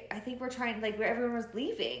I think we're trying, like, where everyone was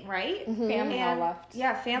leaving, right? Mm-hmm. Family all left.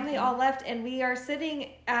 Yeah, family all left, and we are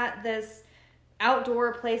sitting at this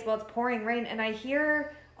outdoor place while it's pouring rain, and I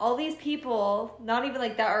hear all these people, not even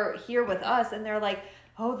like that, are here with us, and they're like,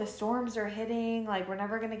 oh, the storms are hitting, like, we're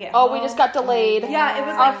never gonna get home. Oh, we just got delayed. Yeah, it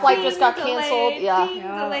was our like flight just got canceled.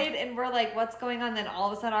 Delayed, and we're like, what's going on? Then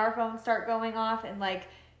all of a sudden our phones start going off, and like,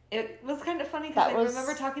 it was kind of funny because I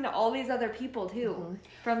remember talking to all these other people too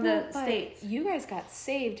from the States. You guys got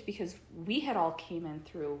saved because we had all came in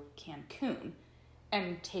through Cancun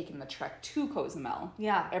and taken the trek to Cozumel.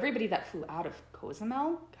 Yeah. Everybody that flew out of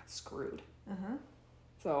Cozumel got screwed.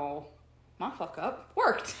 So, my fuck up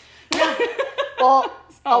worked. Yeah. Well,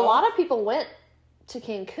 a lot of people went to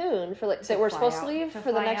Cancun for like that were supposed to leave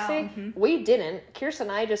for the next day. We didn't. Kirst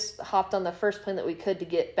and I just hopped on the first plane that we could to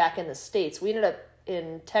get back in the States. We ended up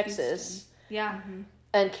in Texas. Houston. Yeah.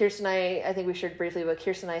 And Kirst and I think we shared briefly, but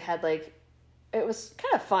Kirst and I had like, it was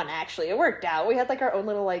kind of fun actually. It worked out. We had like our own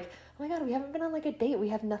little like, oh my god, we haven't been on like a date. We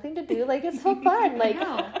have nothing to do. Like, it's so fun. Like,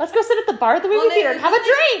 let's go sit at the bar at the movie theater and have a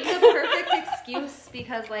drink. The perfect excuse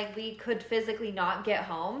because like we could physically not get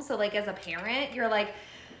home. So like as a parent, you're like,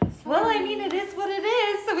 well, I mean, it is what it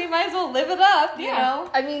is, so we might as well live it up, you know?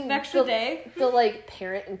 I mean, an extra day. The, like,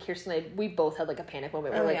 parent and Kirst and I, we both had, like, a panic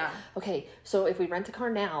moment. We're like, okay, so if we rent a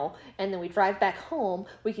car now, and then we drive back home,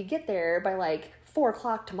 we could get there by, like, 4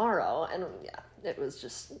 o'clock tomorrow. And, it was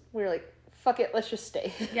just, we were like, fuck it, let's just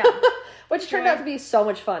stay. Yeah. Which turned out to be so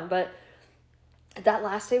much fun, but that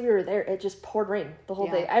last day we were there, it just poured rain the whole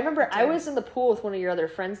day. I remember I was in the pool with one of your other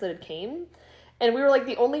friends that had came, and we were, like,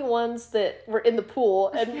 the only ones that were in the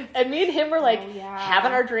pool. And me and him were, like,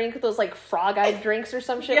 having our drink with those, like, frog-eyed drinks or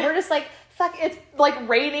some shit. Yeah. We're just, like, fuck, it's, like,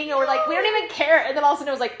 raining. And we're, like, we don't even care. And then all of a sudden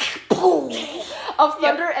it was, like, boom of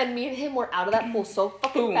thunder. Yep. And me and him were out of that pool so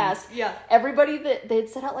fucking fast. Yeah. Everybody they had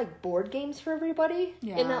set out, like, board games for everybody.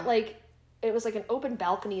 Yeah. In that, like, it was, like, an open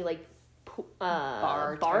balcony, like,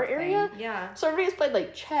 bar area. Thing. Yeah. So everybody's played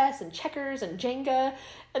like chess and checkers and Jenga,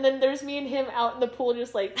 and then there's me and him out in the pool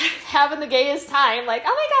just like having the gayest time. Like,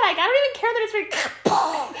 oh my god, I don't even care that it's raining.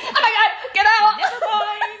 Oh my god, get out!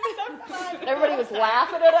 Never mind. Everybody was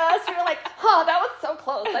laughing at us. We were like, huh, that was so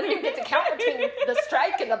close. I didn't even get to count between the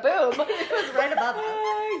strike and the boom. It was right above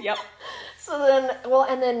us. Yep. So then,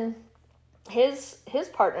 and then his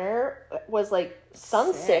partner was like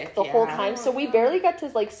sick the whole time, so we barely got to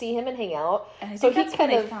like see him and hang out. And I think that's when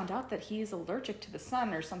they found out that he's allergic to the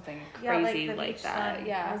sun or something crazy like that.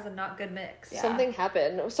 Yeah, it was a not good mix. Yeah. Something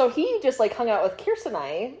happened, so he just like hung out with Kirst and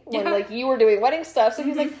I when like you were doing wedding stuff. So he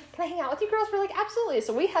was like, "Can I hang out with you girls?" We're like, "Absolutely!"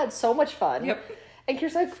 So we had so much fun. Yep. And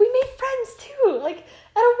Kirst like, we made friends too. Like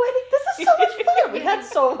at a wedding, this is so much fun. We had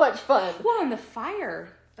so much fun. Well, and the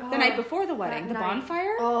fire. The night before the wedding, the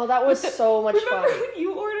bonfire. Oh, that was so much fun. Remember when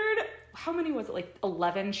you ordered, how many was it, like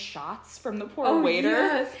 11 shots from the poor waiter?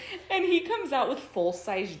 Yes. And he comes out with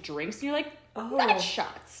full-size drinks, and you're like, not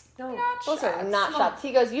shots. No, those are not shots.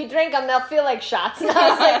 He goes, you drink them, they'll feel like shots. And I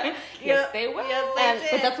was like, yes, they will. Yes,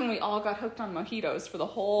 but that's when we all got hooked on mojitos for the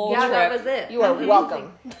whole trip. That was it. You are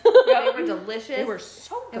welcome. They were delicious. They were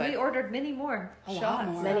so good. And we ordered many more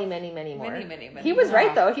shots. Many more. Many. He was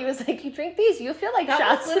right, though. He was like, you drink these, you feel like shots.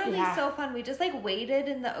 That was literally so fun. We just, like, waded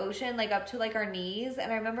in the ocean, like, up to, like, our knees.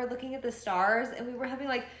 And I remember looking at the stars, and we were having,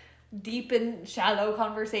 like, deep and shallow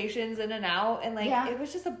conversations in and out. And, like, it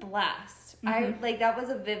was just a blast. That was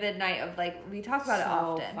a vivid night of, like, we talk about it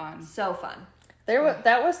often. Fun. So fun.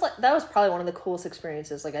 That was probably one of the coolest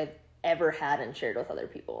experiences like I've ever had and shared with other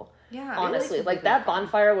people. Yeah. Honestly, like that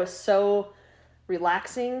bonfire was so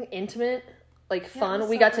relaxing, intimate, like fun.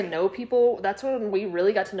 We got to know people. That's when we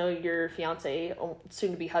really got to know your fiance,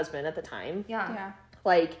 soon to be husband at the time. Yeah.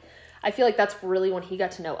 Like, I feel like that's really when he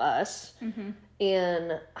got to know us. Mm-hmm.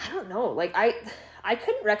 And I don't know, like I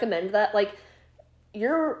couldn't recommend that. Like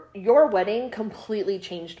your wedding completely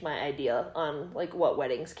changed my idea on like what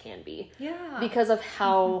weddings can be. Yeah. Because of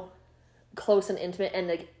how close and intimate and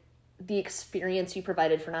like the experience you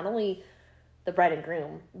provided for not only the bride and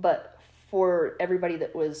groom, but for everybody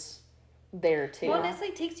that was there too. Well, and it's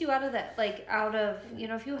like takes you out of that, like out of, you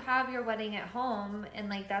know, if you have your wedding at home and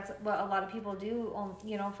like that's what a lot of people do,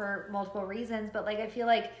 you know, for multiple reasons. But like, I feel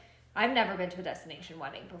like I've never been to a destination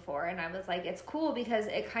wedding before. And I was like, it's cool because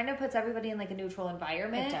it kind of puts everybody in like a neutral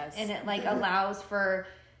environment. It does. And it like allows for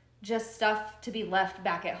just stuff to be left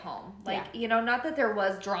back at home. Like, you know, not that there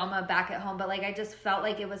was drama back at home, but like, I just felt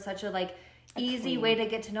like it was such a like easy way to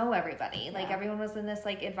get to know everybody. Like everyone was in this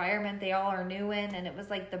like environment they all are new in. And it was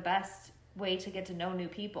like the best way to get to know new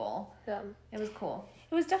people. Yeah. It was cool.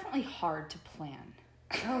 It was definitely hard to plan.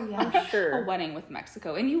 Oh yeah. Sure. A wedding with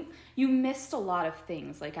Mexico, and you missed a lot of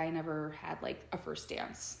things. Like I never had like a first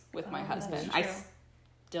dance with my husband. I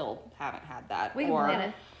still haven't had that. We can plan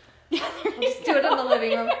it. We'll just do it in the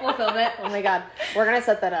living room. We'll film it. Oh my god, we're gonna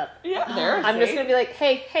set that up. Yeah, there. I'm just gonna be like,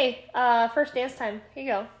 hey, first dance time. Here you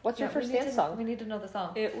go. What's your first dance song? We need to know the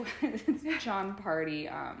song. It's John Party,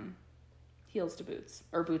 Heels to Boots,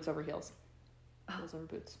 or Boots over Heels. Heels over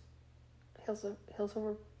Boots. Heels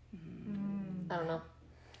over. I don't know.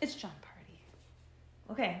 It's John Party.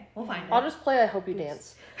 Okay, we'll find it. I'll just play I Hope You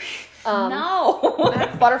Dance. No.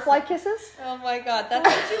 Butterfly Kisses? Oh my god, that's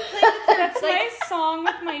what you play with. That's my song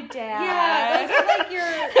with my dad. Yeah, that's like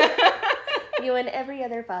your... You and every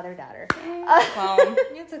other father-daughter. Well,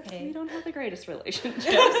 It's okay. we don't have the greatest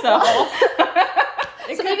relationship, so...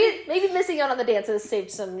 So maybe missing out on the dances saved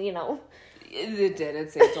some, you know... It did.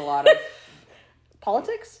 It saved a lot of...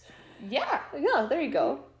 Politics? Yeah. Yeah, there you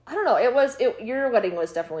go. I don't know. Your wedding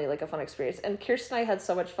was definitely like a fun experience. And Kirst and I had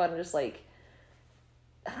so much fun just like,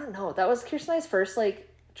 I don't know. That was Kirst and I's first like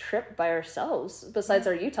trip by ourselves besides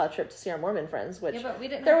our Utah trip to see our Mormon friends, which but we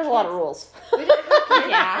didn't there have was a lot kids. of rules. We didn't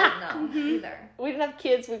have kids either. We didn't have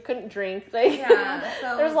kids. We couldn't drink. Like, Yeah,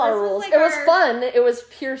 so there was a lot of this was, rules. like, It was our- fun. It was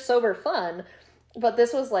pure sober fun. But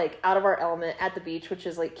this was like out of our element at the beach, which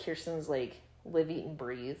is like Kirsten's like live, eat, and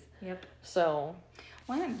breathe. Yep. So...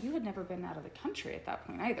 Well, you had never been out of the country at that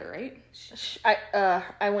point either, right?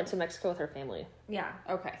 I went to Mexico with her family. Yeah.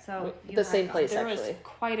 Okay. So The same place, There actually. was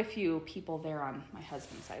quite a few people there on my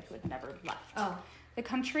husband's side who had never left the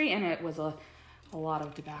country, and it was a lot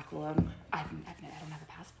of debacle. I don't have a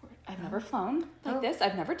passport. I've never flown like this.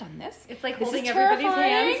 I've never done this. It's like This holding is everybody's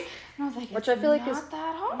terrifying. hands. And I was like, Which I feel like is not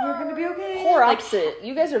that hard. You're gonna be okay. Polar opposite.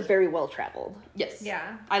 You guys are very well traveled. Yes.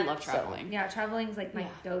 Yeah. I love traveling. Yeah, traveling's like my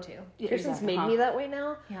go-to. Kirsten's made me that way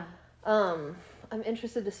now. Yeah. I'm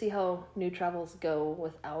interested to see how new travels go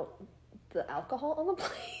without the alcohol on the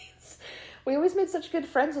planes. We always made such good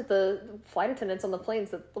friends with the flight attendants on the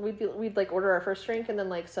planes that we'd like order our first drink and then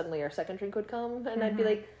like suddenly our second drink would come and I'd be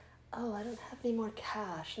like, oh, I don't have any more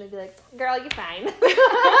cash. And they'd be like, girl, you're fine.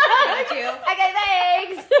 I got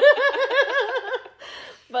thanks.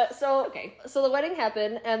 But so the wedding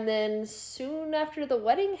happened, and then soon after the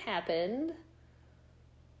wedding happened,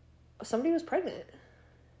 somebody was pregnant,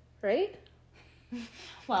 right?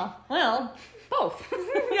 Well, both.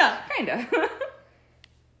 Yeah. Kinda.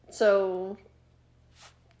 So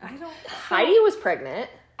I don't. Heidi was pregnant.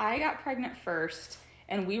 I got pregnant first,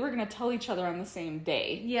 and we were going to tell each other on the same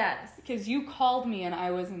day. Yes. Because you called me, and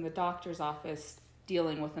I was in the doctor's office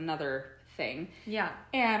dealing with another thing. Yeah.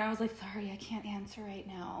 And I was like, sorry, I can't answer right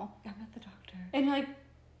now. I'm at the doctor. And you're like,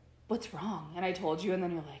 what's wrong? And I told you, and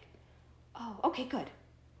then you're like, oh, okay, good.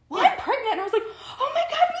 Well, I'm pregnant. And I was like, oh my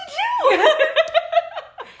God, me too.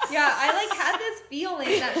 Yeah, I like had this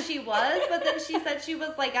feeling that she was, but then she said she was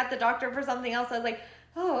like at the doctor for something else. I was like,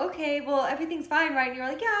 oh, okay, well, everything's fine, right? And you were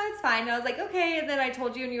like, yeah, it's fine. And I was like, okay. And then I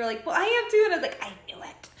told you, and you were like, well, I am too. And I was like, I knew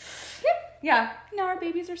it. Yeah. Now our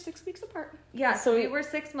babies are 6 weeks apart. Yeah, so we were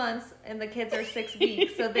 6 months, and the kids are 6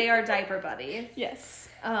 weeks, so they are diaper buddies. Yes.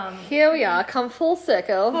 Here we are, come full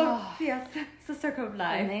circle. Oh, yes, it's the circle of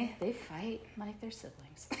life. And they fight like they're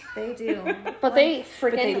siblings. They do. But they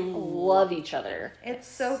freaking love each other. It's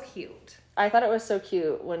so cute. I thought it was so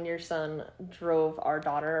cute when your son drove our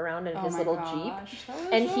daughter around in his little Jeep,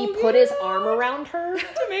 and he put his arm around her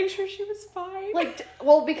to make sure she was fine. Like,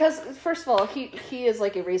 well, because first of all, he is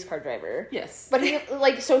like a race car driver. Yes, but he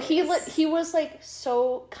was like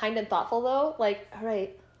so kind and thoughtful though. Like, all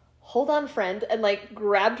right, hold on, friend, and like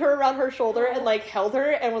grabbed her around her shoulder and like held her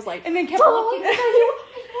and was like, and then kept looking. Are you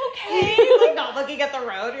okay? Like not looking at the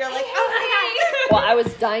road. You're like, oh. Well, I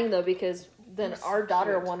was dying though because then our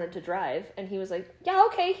daughter wanted to drive, and he was like, yeah,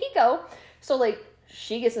 okay, he go. So like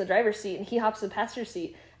she gets in the driver's seat and he hops in the passenger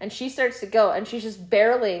seat, and she starts to go, and she's just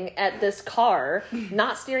barreling at this car,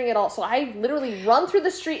 not steering at all. So I literally run through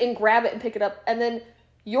the street and grab it and pick it up, and then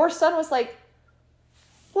your son was like,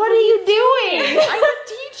 what are you doing? I was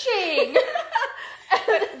teaching.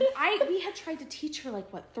 But we had tried to teach her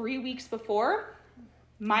 3 weeks before,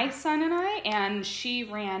 my son and I, and she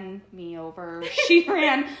ran me over. She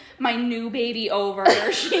ran my new baby over.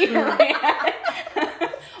 She ran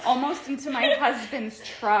almost into my husband's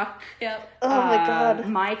truck. Yep. Oh my God.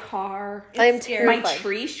 My car. I'm terrified. My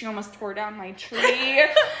tree. She almost tore down my tree. And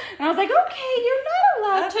I was like, okay, you're not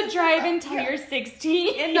allowed to drive until you're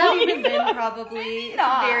 16. And not even then, probably. It's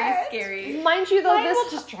very scary. Mind you, though, I will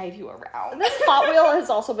just drive you around. This Hot Wheel has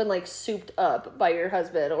also been souped up by your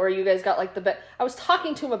husband, or you guys got the I was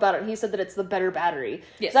talking to him about it, and he said that it's the better battery.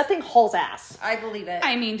 Yes. That thing hauls ass. I believe it.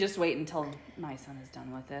 I mean, just wait until my son is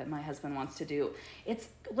done with it. My husband wants to do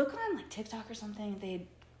look on TikTok or something. They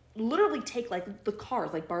literally take the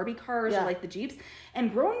cars, Barbie cars or the Jeeps,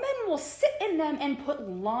 and grown men will sit in them and put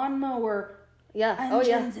lawnmower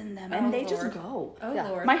engines in them, and they just go. Oh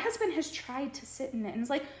Lord! My husband has tried to sit in it, and it's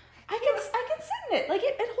like, I can sit in it.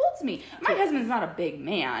 It holds me. My husband's not a big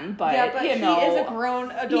man, but he is a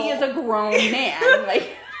grown adult. He is a grown man.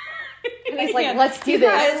 And he's like, let's do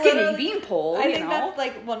this. Skinny beanpole. I think that's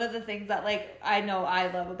one of the things that I know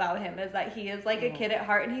I love about him is that he is a kid at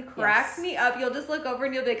heart, and he cracks me up. You'll just look over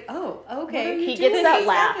and you'll be like, oh, okay. He gets that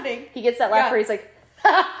laugh. Happening? He gets that laugh where he's like,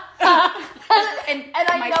 and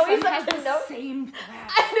I know he's up to no.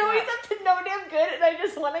 I know he's up to no damn good, and I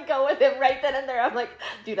just want to go with him right then and there. I'm like,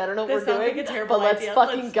 dude, I don't know what we're doing, like a terrible but let's idea.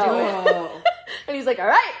 fucking go. And he's like, all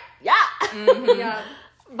right, yeah. Mm-hmm. Yeah.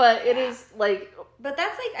 But it is But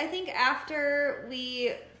that's I think after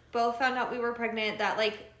we both found out we were pregnant, that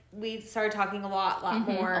we started talking a lot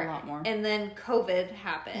more. And then COVID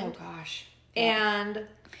happened. Oh gosh. Yeah.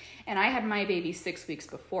 And I had my baby 6 weeks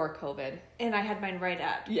before COVID. And I had mine right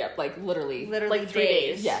at. Yeah, literally 3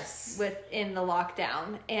 days. Yes. Within the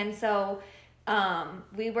lockdown. And so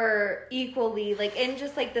we were equally in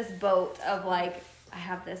just this boat of I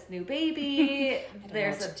have this new baby.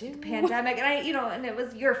 There's a pandemic, and and it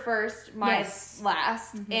was your first, my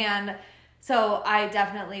last, and so I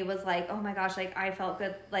definitely was oh my gosh, I felt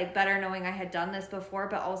good, better knowing I had done this before,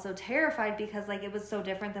 but also terrified because it was so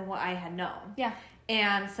different than what I had known. Yeah,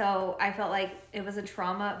 and so I felt it was a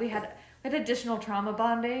trauma. We had additional trauma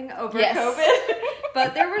bonding over yes. COVID,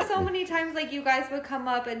 but there were so many times you guys would come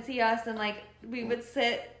up and see us, and we would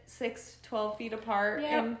sit 12 feet apart.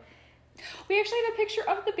 Yep. And we actually have a picture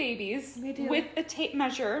of the babies with a tape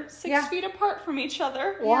measure 6 feet apart from each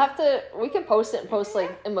other. We can post it and post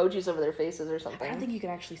emojis over their faces or something. I don't think you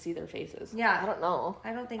can actually see their faces. Yeah. I don't know.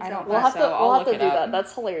 I don't think so. I don't We'll have to do up. that.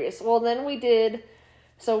 That's hilarious. Well, then we did,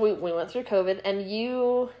 so we went through COVID, and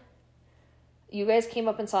you guys came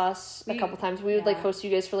up and saw us a couple times. We would host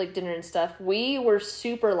you guys for dinner and stuff. We were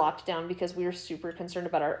super locked down because we were super concerned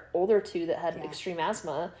about our older two that had extreme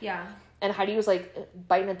asthma. Yeah. And Heidi was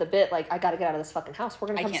biting at the bit, I gotta get out of this fucking house. We're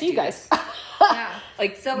gonna come see you guys. Yeah.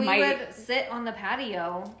 So we would sit on the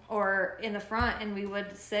patio or in the front, and we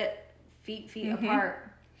would sit feet apart.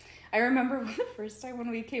 I remember the first time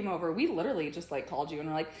when we came over, we literally just called you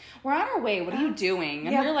and we're we're on our way. What are you doing?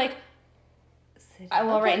 And you're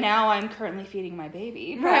well, right now I'm currently feeding my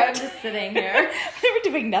baby. Right, I'm just sitting here. We were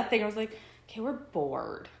doing nothing. I was like, okay, we're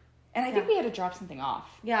bored. And I think we had to drop something off.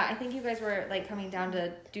 Yeah, I think you guys were coming down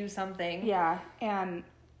to do something. Yeah, and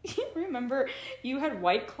you remember you had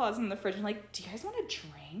White Claws in the fridge and do you guys want a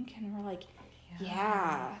drink? And we're like,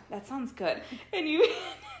 yeah, that sounds good. And you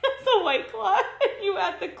had the White Claw and you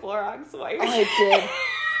had the Clorox wipe. Oh, I did.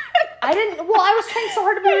 I didn't. Well, I was trying so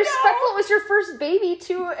hard to be respectful. It was your first baby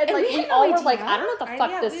too, and we all were I don't know what the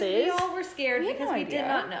fuck this is. We all were scared because we did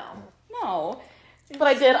not know. No. But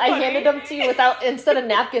I did. I handed them to you instead of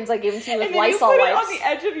napkins, I gave them to you with Lysol wipes. And you put it on the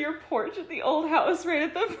edge of your porch at the old house right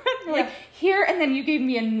at the front. You're here, and then you gave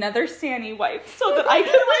me another Sani wipe so that I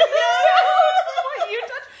could what you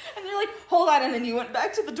touched. And you're hold on, and then you went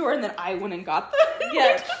back to the door, and then I went and got them.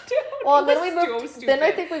 Yes. Well, and then It we was so moved. stupid. Then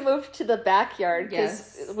I think we moved to the backyard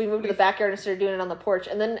because Yes. we moved to the backyard and started doing it on the porch.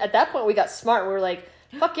 And then at that point, we got smart. We were like,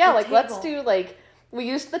 "Fuck yeah! The Like, let's table. do like." We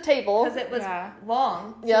used the table. Because it was Yeah.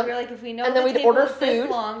 long. So Yep. we were like, if we know And then the we'd table order is this food.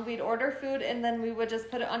 long, we'd order food and then we would just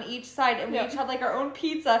put it on each side and we Yep. each had like our own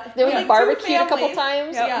pizza. Then we Like, two barbecued a couple families.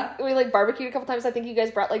 times. Yep. Yeah. We like barbecued a couple times. I think you guys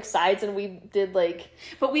brought like sides and we did like.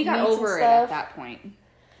 But we got meats and over it stuff. at that point.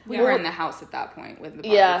 We Yeah. were in the house at that point with the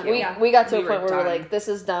Yeah, barbecue. we got to We a point were where we're done. like, this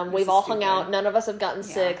is dumb. This We've is all hung stupid. out. None of us have gotten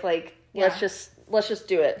sick. Like, let's Yeah. just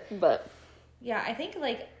do it. But Yeah, I think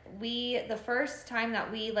like the first time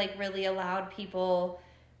that we like really allowed people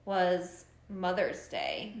was Mother's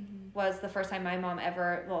Day. Was the first time my mom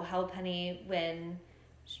ever held Penny when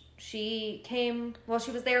she came. Well,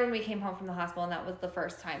 she was there when we came home from the hospital, and that was the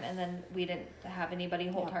first time. And then we didn't have anybody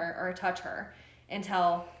hold her or touch her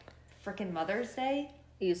until freaking Mother's Day,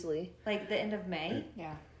 easily. like the end of May.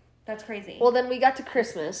 Yeah. That's crazy. Well, then we got to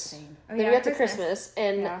Christmas. Same. Oh, Then yeah, we got to Christmas. Christmas,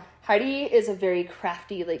 and Yeah. Heidi is a very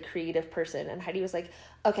crafty, like creative person. And Heidi was like,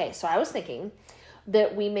 "Okay, so I was thinking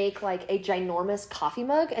that we make like a ginormous coffee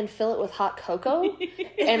mug and fill it with hot cocoa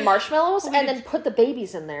and marshmallows, and then put the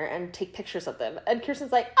babies in there and take pictures of them." And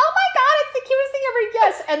Kirsten's like, "Oh my god, it's the cutest thing ever!"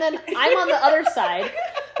 Yes. And then I'm on the other side,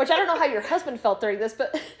 which I don't know how your husband felt during this,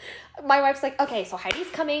 but my wife's like, "Okay, so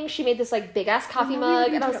Heidi's coming. She made this like big ass coffee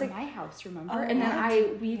mug," and I was like, my house, remember? Oh, and then yeah.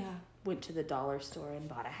 we went to the dollar store and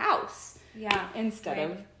bought a house yeah, instead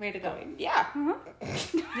of way to go. going. Yeah,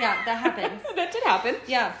 Yeah, that happens. that did happen.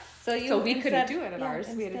 Yeah. So We couldn't instead- do it at yeah, ours.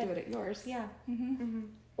 We had to instead- do it at yours. Yeah.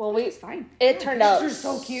 "Well, It's fine. it turned out Pictures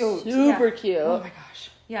are so cute. super Yeah. cute." Oh my gosh.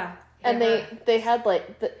 Yeah. And they had like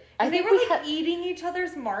I And they think were we like had, eating each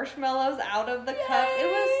other's marshmallows out of the cups. It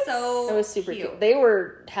was so it was super cute. They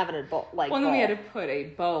were having a ball like. Well, and then we ball. had to put a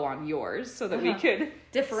bow on yours so that we could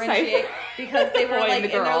differentiate cipher because they the were boy and like the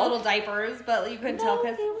in their girl. little diapers, but you couldn't tell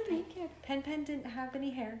because they were naked. Pen didn't have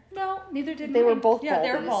any hair. No, neither did They were mine. both Yeah,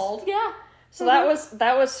 they were baldies. bald. Yeah. So that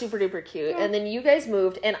was super duper cute. And then you guys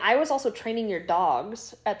moved, and I was also training your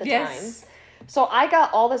dogs at the Yes. time. So I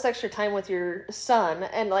got all this extra time with your son,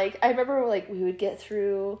 and like I remember like we would get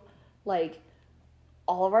through like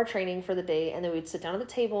all of our training for the day, and then we'd sit down at the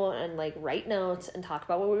table and like write notes and talk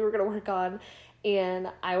about what we were gonna work on. And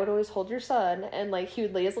I would always hold your son, and like he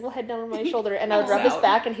would lay his little head down on my shoulder, and I would Pass rub his out.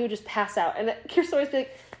 back, and he would just pass out. And Kirsten would always be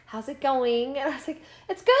like, "How's it going?" And I was like,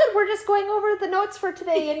 "It's good. We're just going over the notes for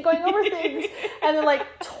today and going over things." And then like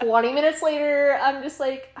 20 minutes later, I'm just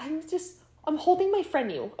like, I'm holding my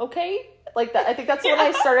friend you, okay? Like that. I think that's when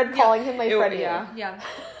I started calling him my friend you. Yeah. Yeah.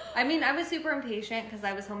 I mean, I was super impatient because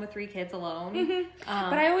I was home with 3 kids alone.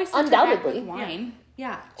 But I always sent her back Undoubtedly. with wine.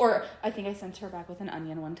 Yeah. Or I think I sent her back with an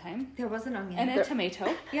onion one time. There was an onion. And a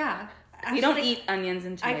tomato. yeah. We don't Actually, eat onions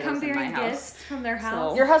and I tomatoes come in my bearing house. gifts from their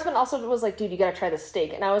house. Your husband also was like, "Dude, you gotta try this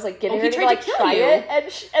steak," and I was like getting he ready to tried to like kill try you.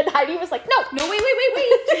 it, and Heidi was like, "No." No, wait.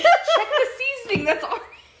 Check the seasoning. That's all right.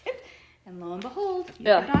 And lo and behold, you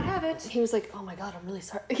Yeah. did not have it. He was like, "Oh my god, I'm really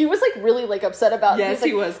sorry." He was like really like upset about it. Yes, he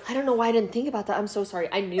he was. I don't know why I didn't think about that. I'm so sorry.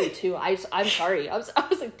 I knew too. I'm sorry. I was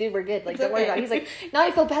like, "Dude, we're good. Like, don't worry about it." He's like, "Now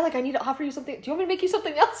I feel bad. Like, I need to offer you something. Do you want me to make you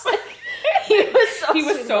something else?" Like, he was He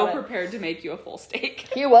was so prepared to make you a full steak.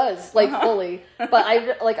 He was like fully, but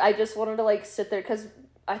I just wanted to like sit there because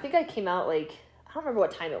I think I came out like I don't remember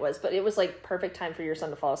what time it was, but it was like perfect time for your son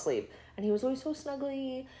to fall asleep, and he was always so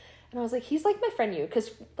snuggly, and I was like, he's like my friend you,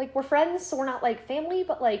 because like we're friends, so we're not like family,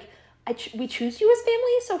 but like we choose you as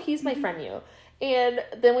family, so he's my friend you. And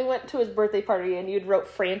then we went to his birthday party, and you'd wrote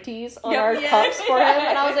Franties on our cups for him,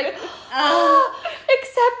 and I was like,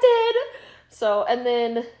 accepted. So, and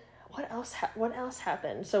then what else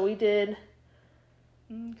happened? So we did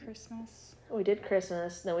Christmas. We did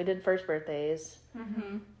Christmas, then we did first birthdays.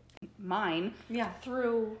 Mine Yeah.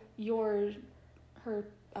 threw her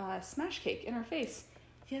smash cake in her face.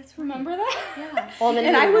 Yes, Remember that? Yeah. Well, then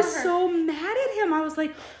And I was her. so mad at him. I was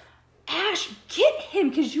like, Ash, get him,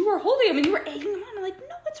 because you were holding him and you were egging him on. I'm like,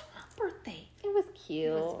 no, it's her birthday. It was cute.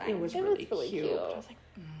 It was fine. It was really cute. I was like,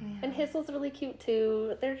 And his was really cute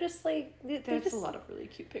too. They're just like there's a lot of really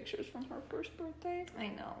cute pictures from her first birthday. I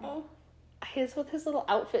know. Oh, his with his little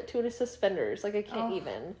outfit too and his suspenders. Like I can't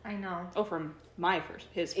even. I know. oh, from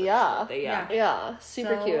his first Yeah. birthday. Yeah. Yeah,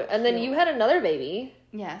 super So cute. And then cute. you had another baby.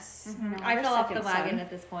 Yes. I Our fell off the second wagon son. at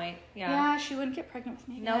this point. Yeah. Yeah, she wouldn't get pregnant with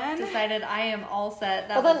me Nope. again. Decided I am all set.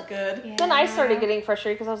 That Well, was good. Yeah. Then I started getting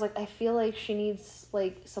frustrated because I was like, I feel like she needs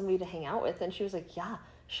like somebody to hang out with, and she was like, yeah,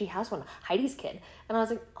 she has one, Heidi's kid, and I was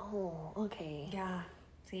like, oh, okay. Yeah.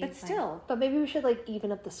 See, But it's fine. still, But maybe we should like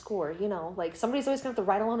even up the score, you know? Like somebody's always gonna have to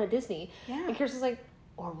ride along at Disney. Yeah. And Kirsten's like,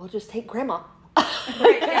 or we'll just take grandma.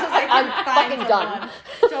 I'm fucking done.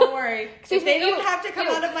 Don't worry. Excuse If they me, don't have to come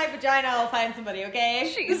out of my vagina, I'll find somebody,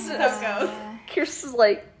 okay? Jesus. That's how it goes. Kirst is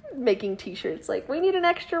like making t-shirts like, we need an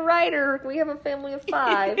extra rider. We have a family of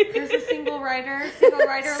 5. There's a single rider line.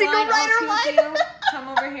 I'll choose you. Come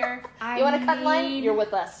over here. You want to cut line? You're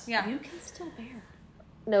with us. Yeah. You can still bear.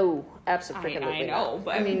 No, absolutely I know, not.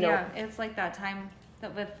 but I mean, no. Yeah, it's like that time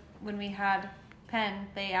that when we had Penn,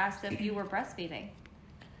 they asked if you were breastfeeding.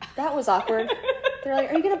 That was awkward. They're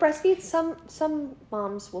like, are you going to breastfeed? Some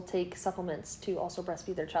moms will take supplements to also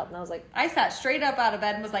breastfeed their child. And I was like, I sat straight up out of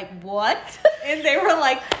bed and was like, what? And they were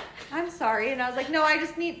like, I'm sorry. And I was like, no, I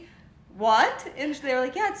just need, what? And they were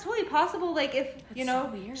like, yeah, it's totally possible. Like, if, so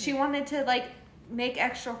weird. she wanted to, like, make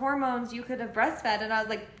extra hormones, you could have breastfed. And I was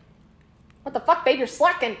like, what the fuck, babe? You're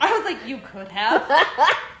slacking. I was like, you could have.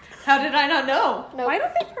 How did I not know? Nope. Why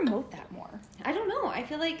don't they promote that more? I don't know. I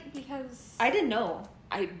feel like Because I didn't know.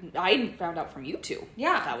 I found out from you two.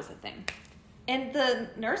 Yeah. That was the thing. And the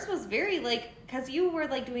nurse was very, like, because you were,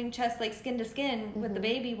 like, doing chest, like, skin to skin with the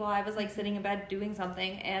baby while I was, like, sitting in bed doing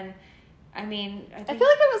something. And, I mean, I feel like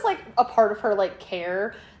it was, like, a part of her, like,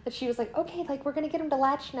 care that she was like, okay, like, we're going to get him to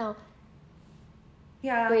latch now.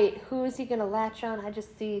 Yeah. Wait, who is he going to latch on? I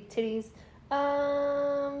just see titties.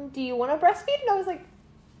 Do you want to breastfeed? And I was like,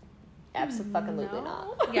 absolutely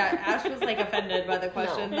not. Yeah, Ash was, like, offended by the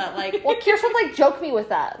question that, like... Well, Kirst would, like, joke me with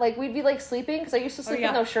that. Like, we'd be, like, sleeping, because I used to sleep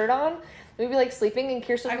with no shirt on. We'd be, like, sleeping, and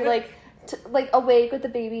Kirst would be, like, awake with the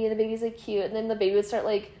baby, and the baby's, like, cute, and then the baby would start,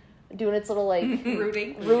 like, doing its little, like...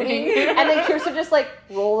 rooting. And then Kirst would just, like,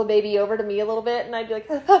 roll the baby over to me a little bit, and I'd be like,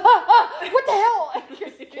 what the hell? And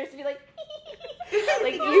Kirst would be like,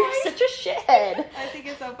 like, you're such a shithead. I think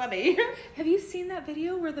it's so funny. Have you seen that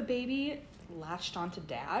video where the baby latched onto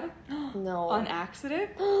Dad? No. On accident?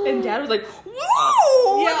 And Dad was like,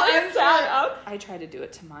 whoa! Yeah, I'm sat up. I tried to do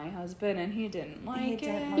it to my husband, and he didn't like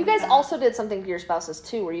it. You guys also did something to your spouses,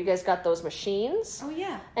 too, where you guys got those machines. Oh,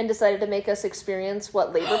 yeah. And decided to make us experience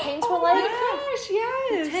what labor pains were like. Oh my gosh,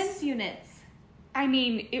 yes. TENS units. I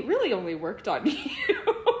mean, it really only worked on you.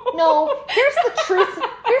 No, here's the truth.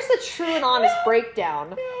 Here's the true and honest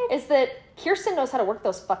breakdown. Is that Kirsten knows how to work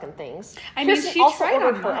those fucking things. I mean, Kirsten she also tried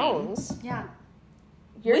ordered on her mine. own. Yeah.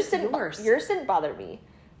 Yours didn't bother me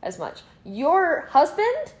as much. Your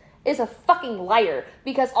husband is a fucking liar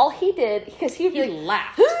because all he did, because he would be like,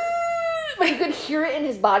 laughed. but you could hear it in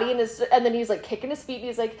his body and then he's like kicking his feet and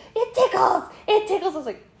he's like, it tickles. I was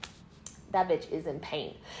like, that bitch is in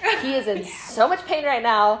pain. He is in so much pain right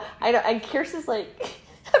now. I know. And Kirsten's like,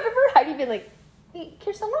 I remember Heidi being like, hey,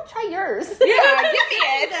 Kirsten, I want to try yours. Yeah, give me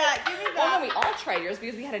it. Give me that. Well, no, we all tried yours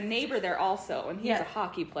because we had a neighbor there also, and he's a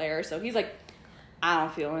hockey player, so he's like, I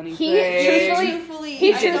don't feel anything.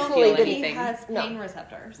 He truthfully didn't. He has pain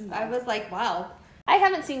receptors. No. I was like, wow. I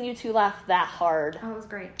haven't seen you two laugh that hard. Oh, it was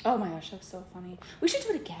great. Oh my gosh, that was so funny. We should do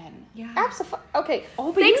it again. Yeah. Absolutely. Okay.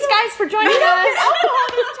 Oh, but thanks, guys, for joining us. Alcohol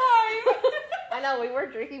this time. I know, we were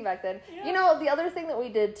drinking back then. Yeah. You know, the other thing that we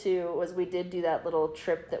did, too, was we did do that little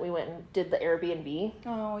trip that we went and did the Airbnb.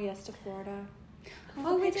 Oh, yes, to Florida.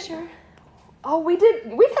 Oh, we did. Sure. Oh, we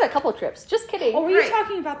did. We've had a couple trips. Just kidding. Oh, were you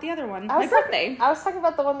talking about the other one? My birthday. I was talking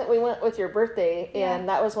about the one that we went with your birthday, and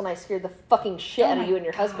that was when I scared the fucking shit out of you and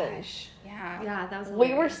your husband. Yeah. Yeah, that was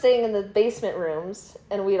hilarious. We were staying in the basement rooms,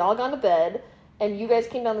 and we had all gone to bed, and you guys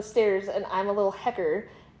came down the stairs, and I'm a little hecker,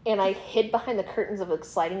 and I hid behind the curtains of a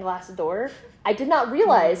sliding glass door. I did not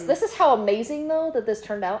realize. This is how amazing, though, that this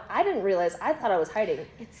turned out. I didn't realize. I thought I was hiding.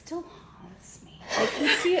 It still haunts me. I can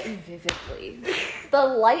see it vividly. The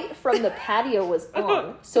light from the patio was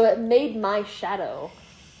on, so it made my shadow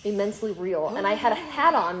immensely real. And I had a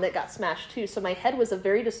hat on that got smashed, too, so my head was a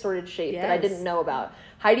very distorted shape that I didn't know about.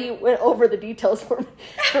 Heidi went over the details for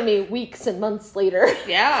me weeks and months later.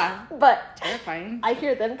 Yeah. But terrifying. I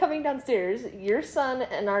hear them coming downstairs. Your son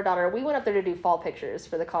and our daughter, we went up there to do fall pictures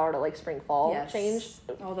for the Colorado Lake Spring Fall change.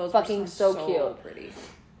 Oh, those fucking were so cute. Pretty.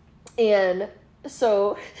 And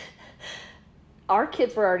so our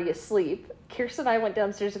kids were already asleep. Kirst and I went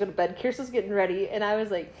downstairs to go to bed. Kirst was getting ready, and I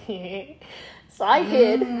was like, so I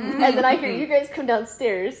hid, and then I hear you guys come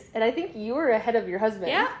downstairs, and I think you were ahead of your husband.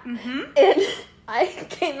 Yeah. And I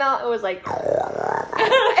came out and was like, and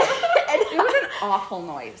it was an awful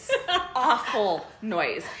noise. Awful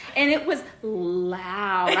noise. And it was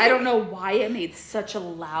loud. I don't know why it made such a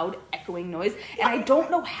loud, echoing noise. And I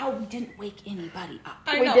don't know how we didn't wake anybody up.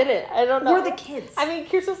 We didn't. I don't know. Or the kids. I mean,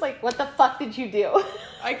 Kirst was like, what the fuck did you do?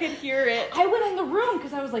 I could hear it. I went in the room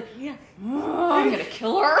because I was like, I'm going to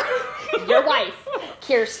kill her. Your wife.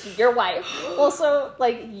 Kirst, your wife. Well, so,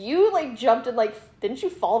 like, you, like, jumped and, like, didn't you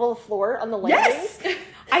fall to the floor on the landing? Yes.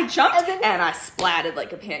 I jumped and I splatted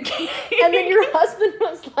like a pancake. And then your husband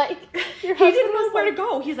was like, he didn't know where to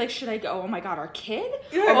go. He's like, should I go? Oh my God, our kid?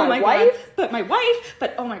 Oh my wife? God, but my wife?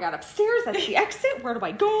 But oh my God, upstairs, that's the exit. Where do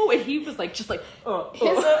I go? And he was like, just like, it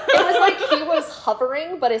was like he was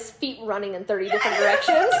hovering, but his feet running in 30 different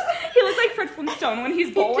directions. He looked like Fred Flintstone when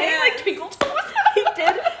he's bowling, like Twinkle Toes. He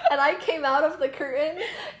did, and I came out of the curtain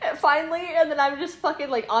finally, and then I'm just fucking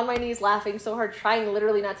like on my knees laughing so hard, trying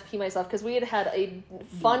literally not to pee myself because we had a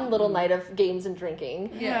fun little night of games and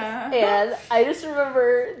drinking. Yeah. And I just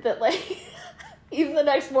remember that like even the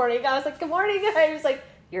next morning I was like, "Good morning," and I was like,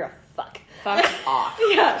 "You're a fuck." Fuck off.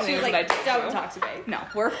 Yeah, she was like, don't talk to me. No,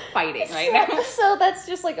 we're fighting right now. So that's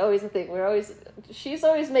just like always the thing. She's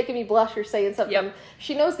always making me blush or saying something. Yep.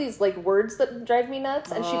 She knows these like words that drive me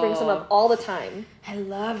nuts, and she brings them up all the time. I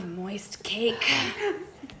love moist cake.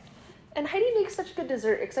 And Heidi makes such good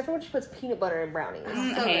dessert, except for when she puts peanut butter in brownies.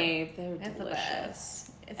 Hey, they're It's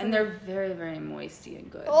delicious. And they're very, very moisty and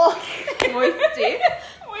good. Oh, moisty.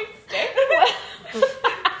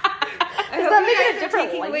 Does that make it a different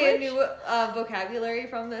taking language? away a new vocabulary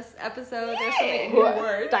from this episode? There's so many new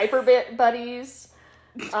words. Diaper Buddies.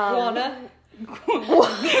 Iguana.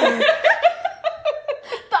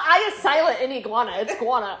 The I is silent in iguana. It's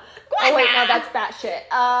guana. Oh wait, no, that's batshit.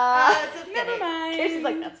 Never mind. She's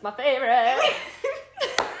like, that's my favorite.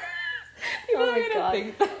 People Oh are my gonna God.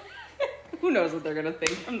 think that. Who knows what they're gonna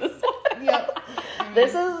think from this one? Yep.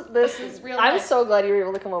 This is real I'm life. so glad you were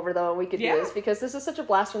able to come over though and we could Yeah. do this because this is such a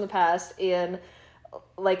blast from the past and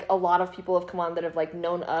like a lot of people have come on that have like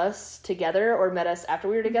known us together or met us after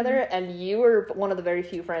we were together and you were one of the very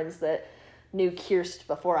few friends that knew Kirst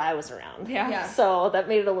before I was around. Yeah. So that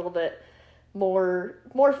made it a little bit more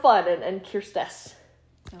fun and Kirst-esque.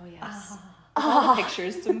 Oh yes. All the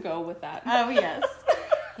pictures to go with that. Oh, yes.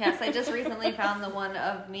 Yes, I just recently found the one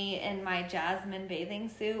of me in my jasmine bathing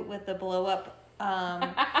suit with the blow-up palm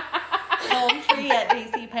tree at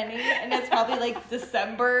JCPenney, and it's probably like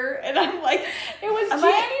December, and I'm like, It was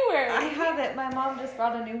January. January. I have it. My mom just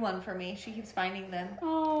brought a new one for me. She keeps finding them.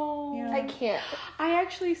 Oh. Yeah. I can't. I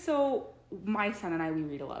actually, so my son and I, we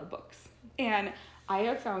read a lot of books. And I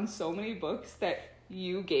have found so many books that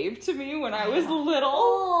you gave to me when I was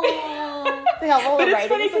little. They have all But the it's funny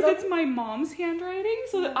writings in because them. it's my mom's handwriting,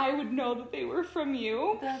 so that I would know that they were from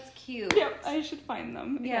you. That's cute. Yep, I should find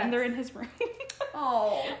them. Yeah, Yes. and they're in his room.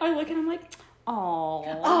 Oh. I look and I'm like, oh,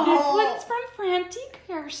 Oh. this one's from Francie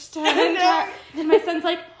Kirsten. And my son's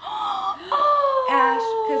like, oh, Ash,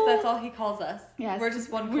 because that's all he calls us. Yes. We're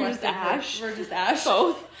just one We're just collective. Ash. We're just Ash.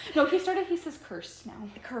 both. No, he says Kirst now.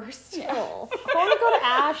 Kirst. Yeah. Oh, I want to go to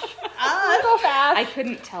Ash. I want to go with Ash. I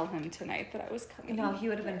couldn't tell him tonight that I was coming. No, he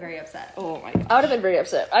would have been very upset. Oh my god. I would have been very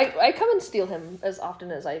upset. I come and steal him as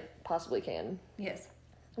often as I possibly can. Yes.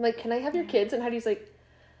 I'm like, can I have your kids? And Heidi's like,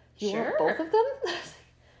 you Sure. want both of them?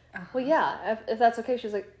 I was like, well, yeah, if that's okay.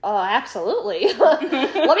 She's like, oh, absolutely. Let me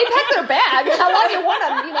pack their bag. How long do you want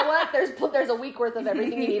them? You know what? There's a week worth of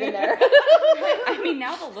everything you need in there. I mean,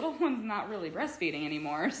 now the little one's not really breastfeeding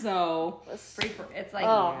anymore, so. It's like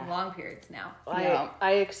Oh. long periods now. Yeah.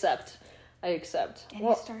 I accept. And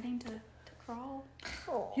Well, he's starting to crawl.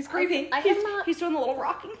 oh, He's creeping. I have not. He's doing the little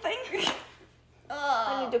rocking thing.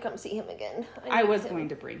 I need to come see him again. I was going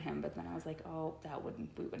to bring him, but then I was like, oh,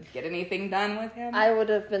 we wouldn't get anything done with him. I would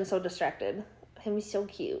have been so distracted. Him is so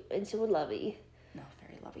cute and so lovely. No,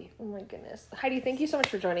 very lovey. Oh my goodness. Heidi, thank you so much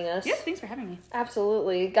for joining us. Yes, thanks for having me.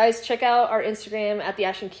 Absolutely. Guys, check out our Instagram at the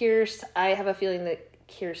Ash and Kirst. I have a feeling that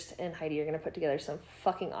Kirst and Heidi are going to put together some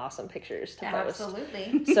fucking awesome pictures to post.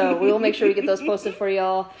 Absolutely. So we will make sure we get those posted for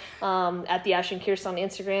y'all at the Ash and Kirst on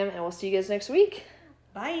Instagram, and we'll see you guys next week.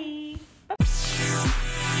 Bye.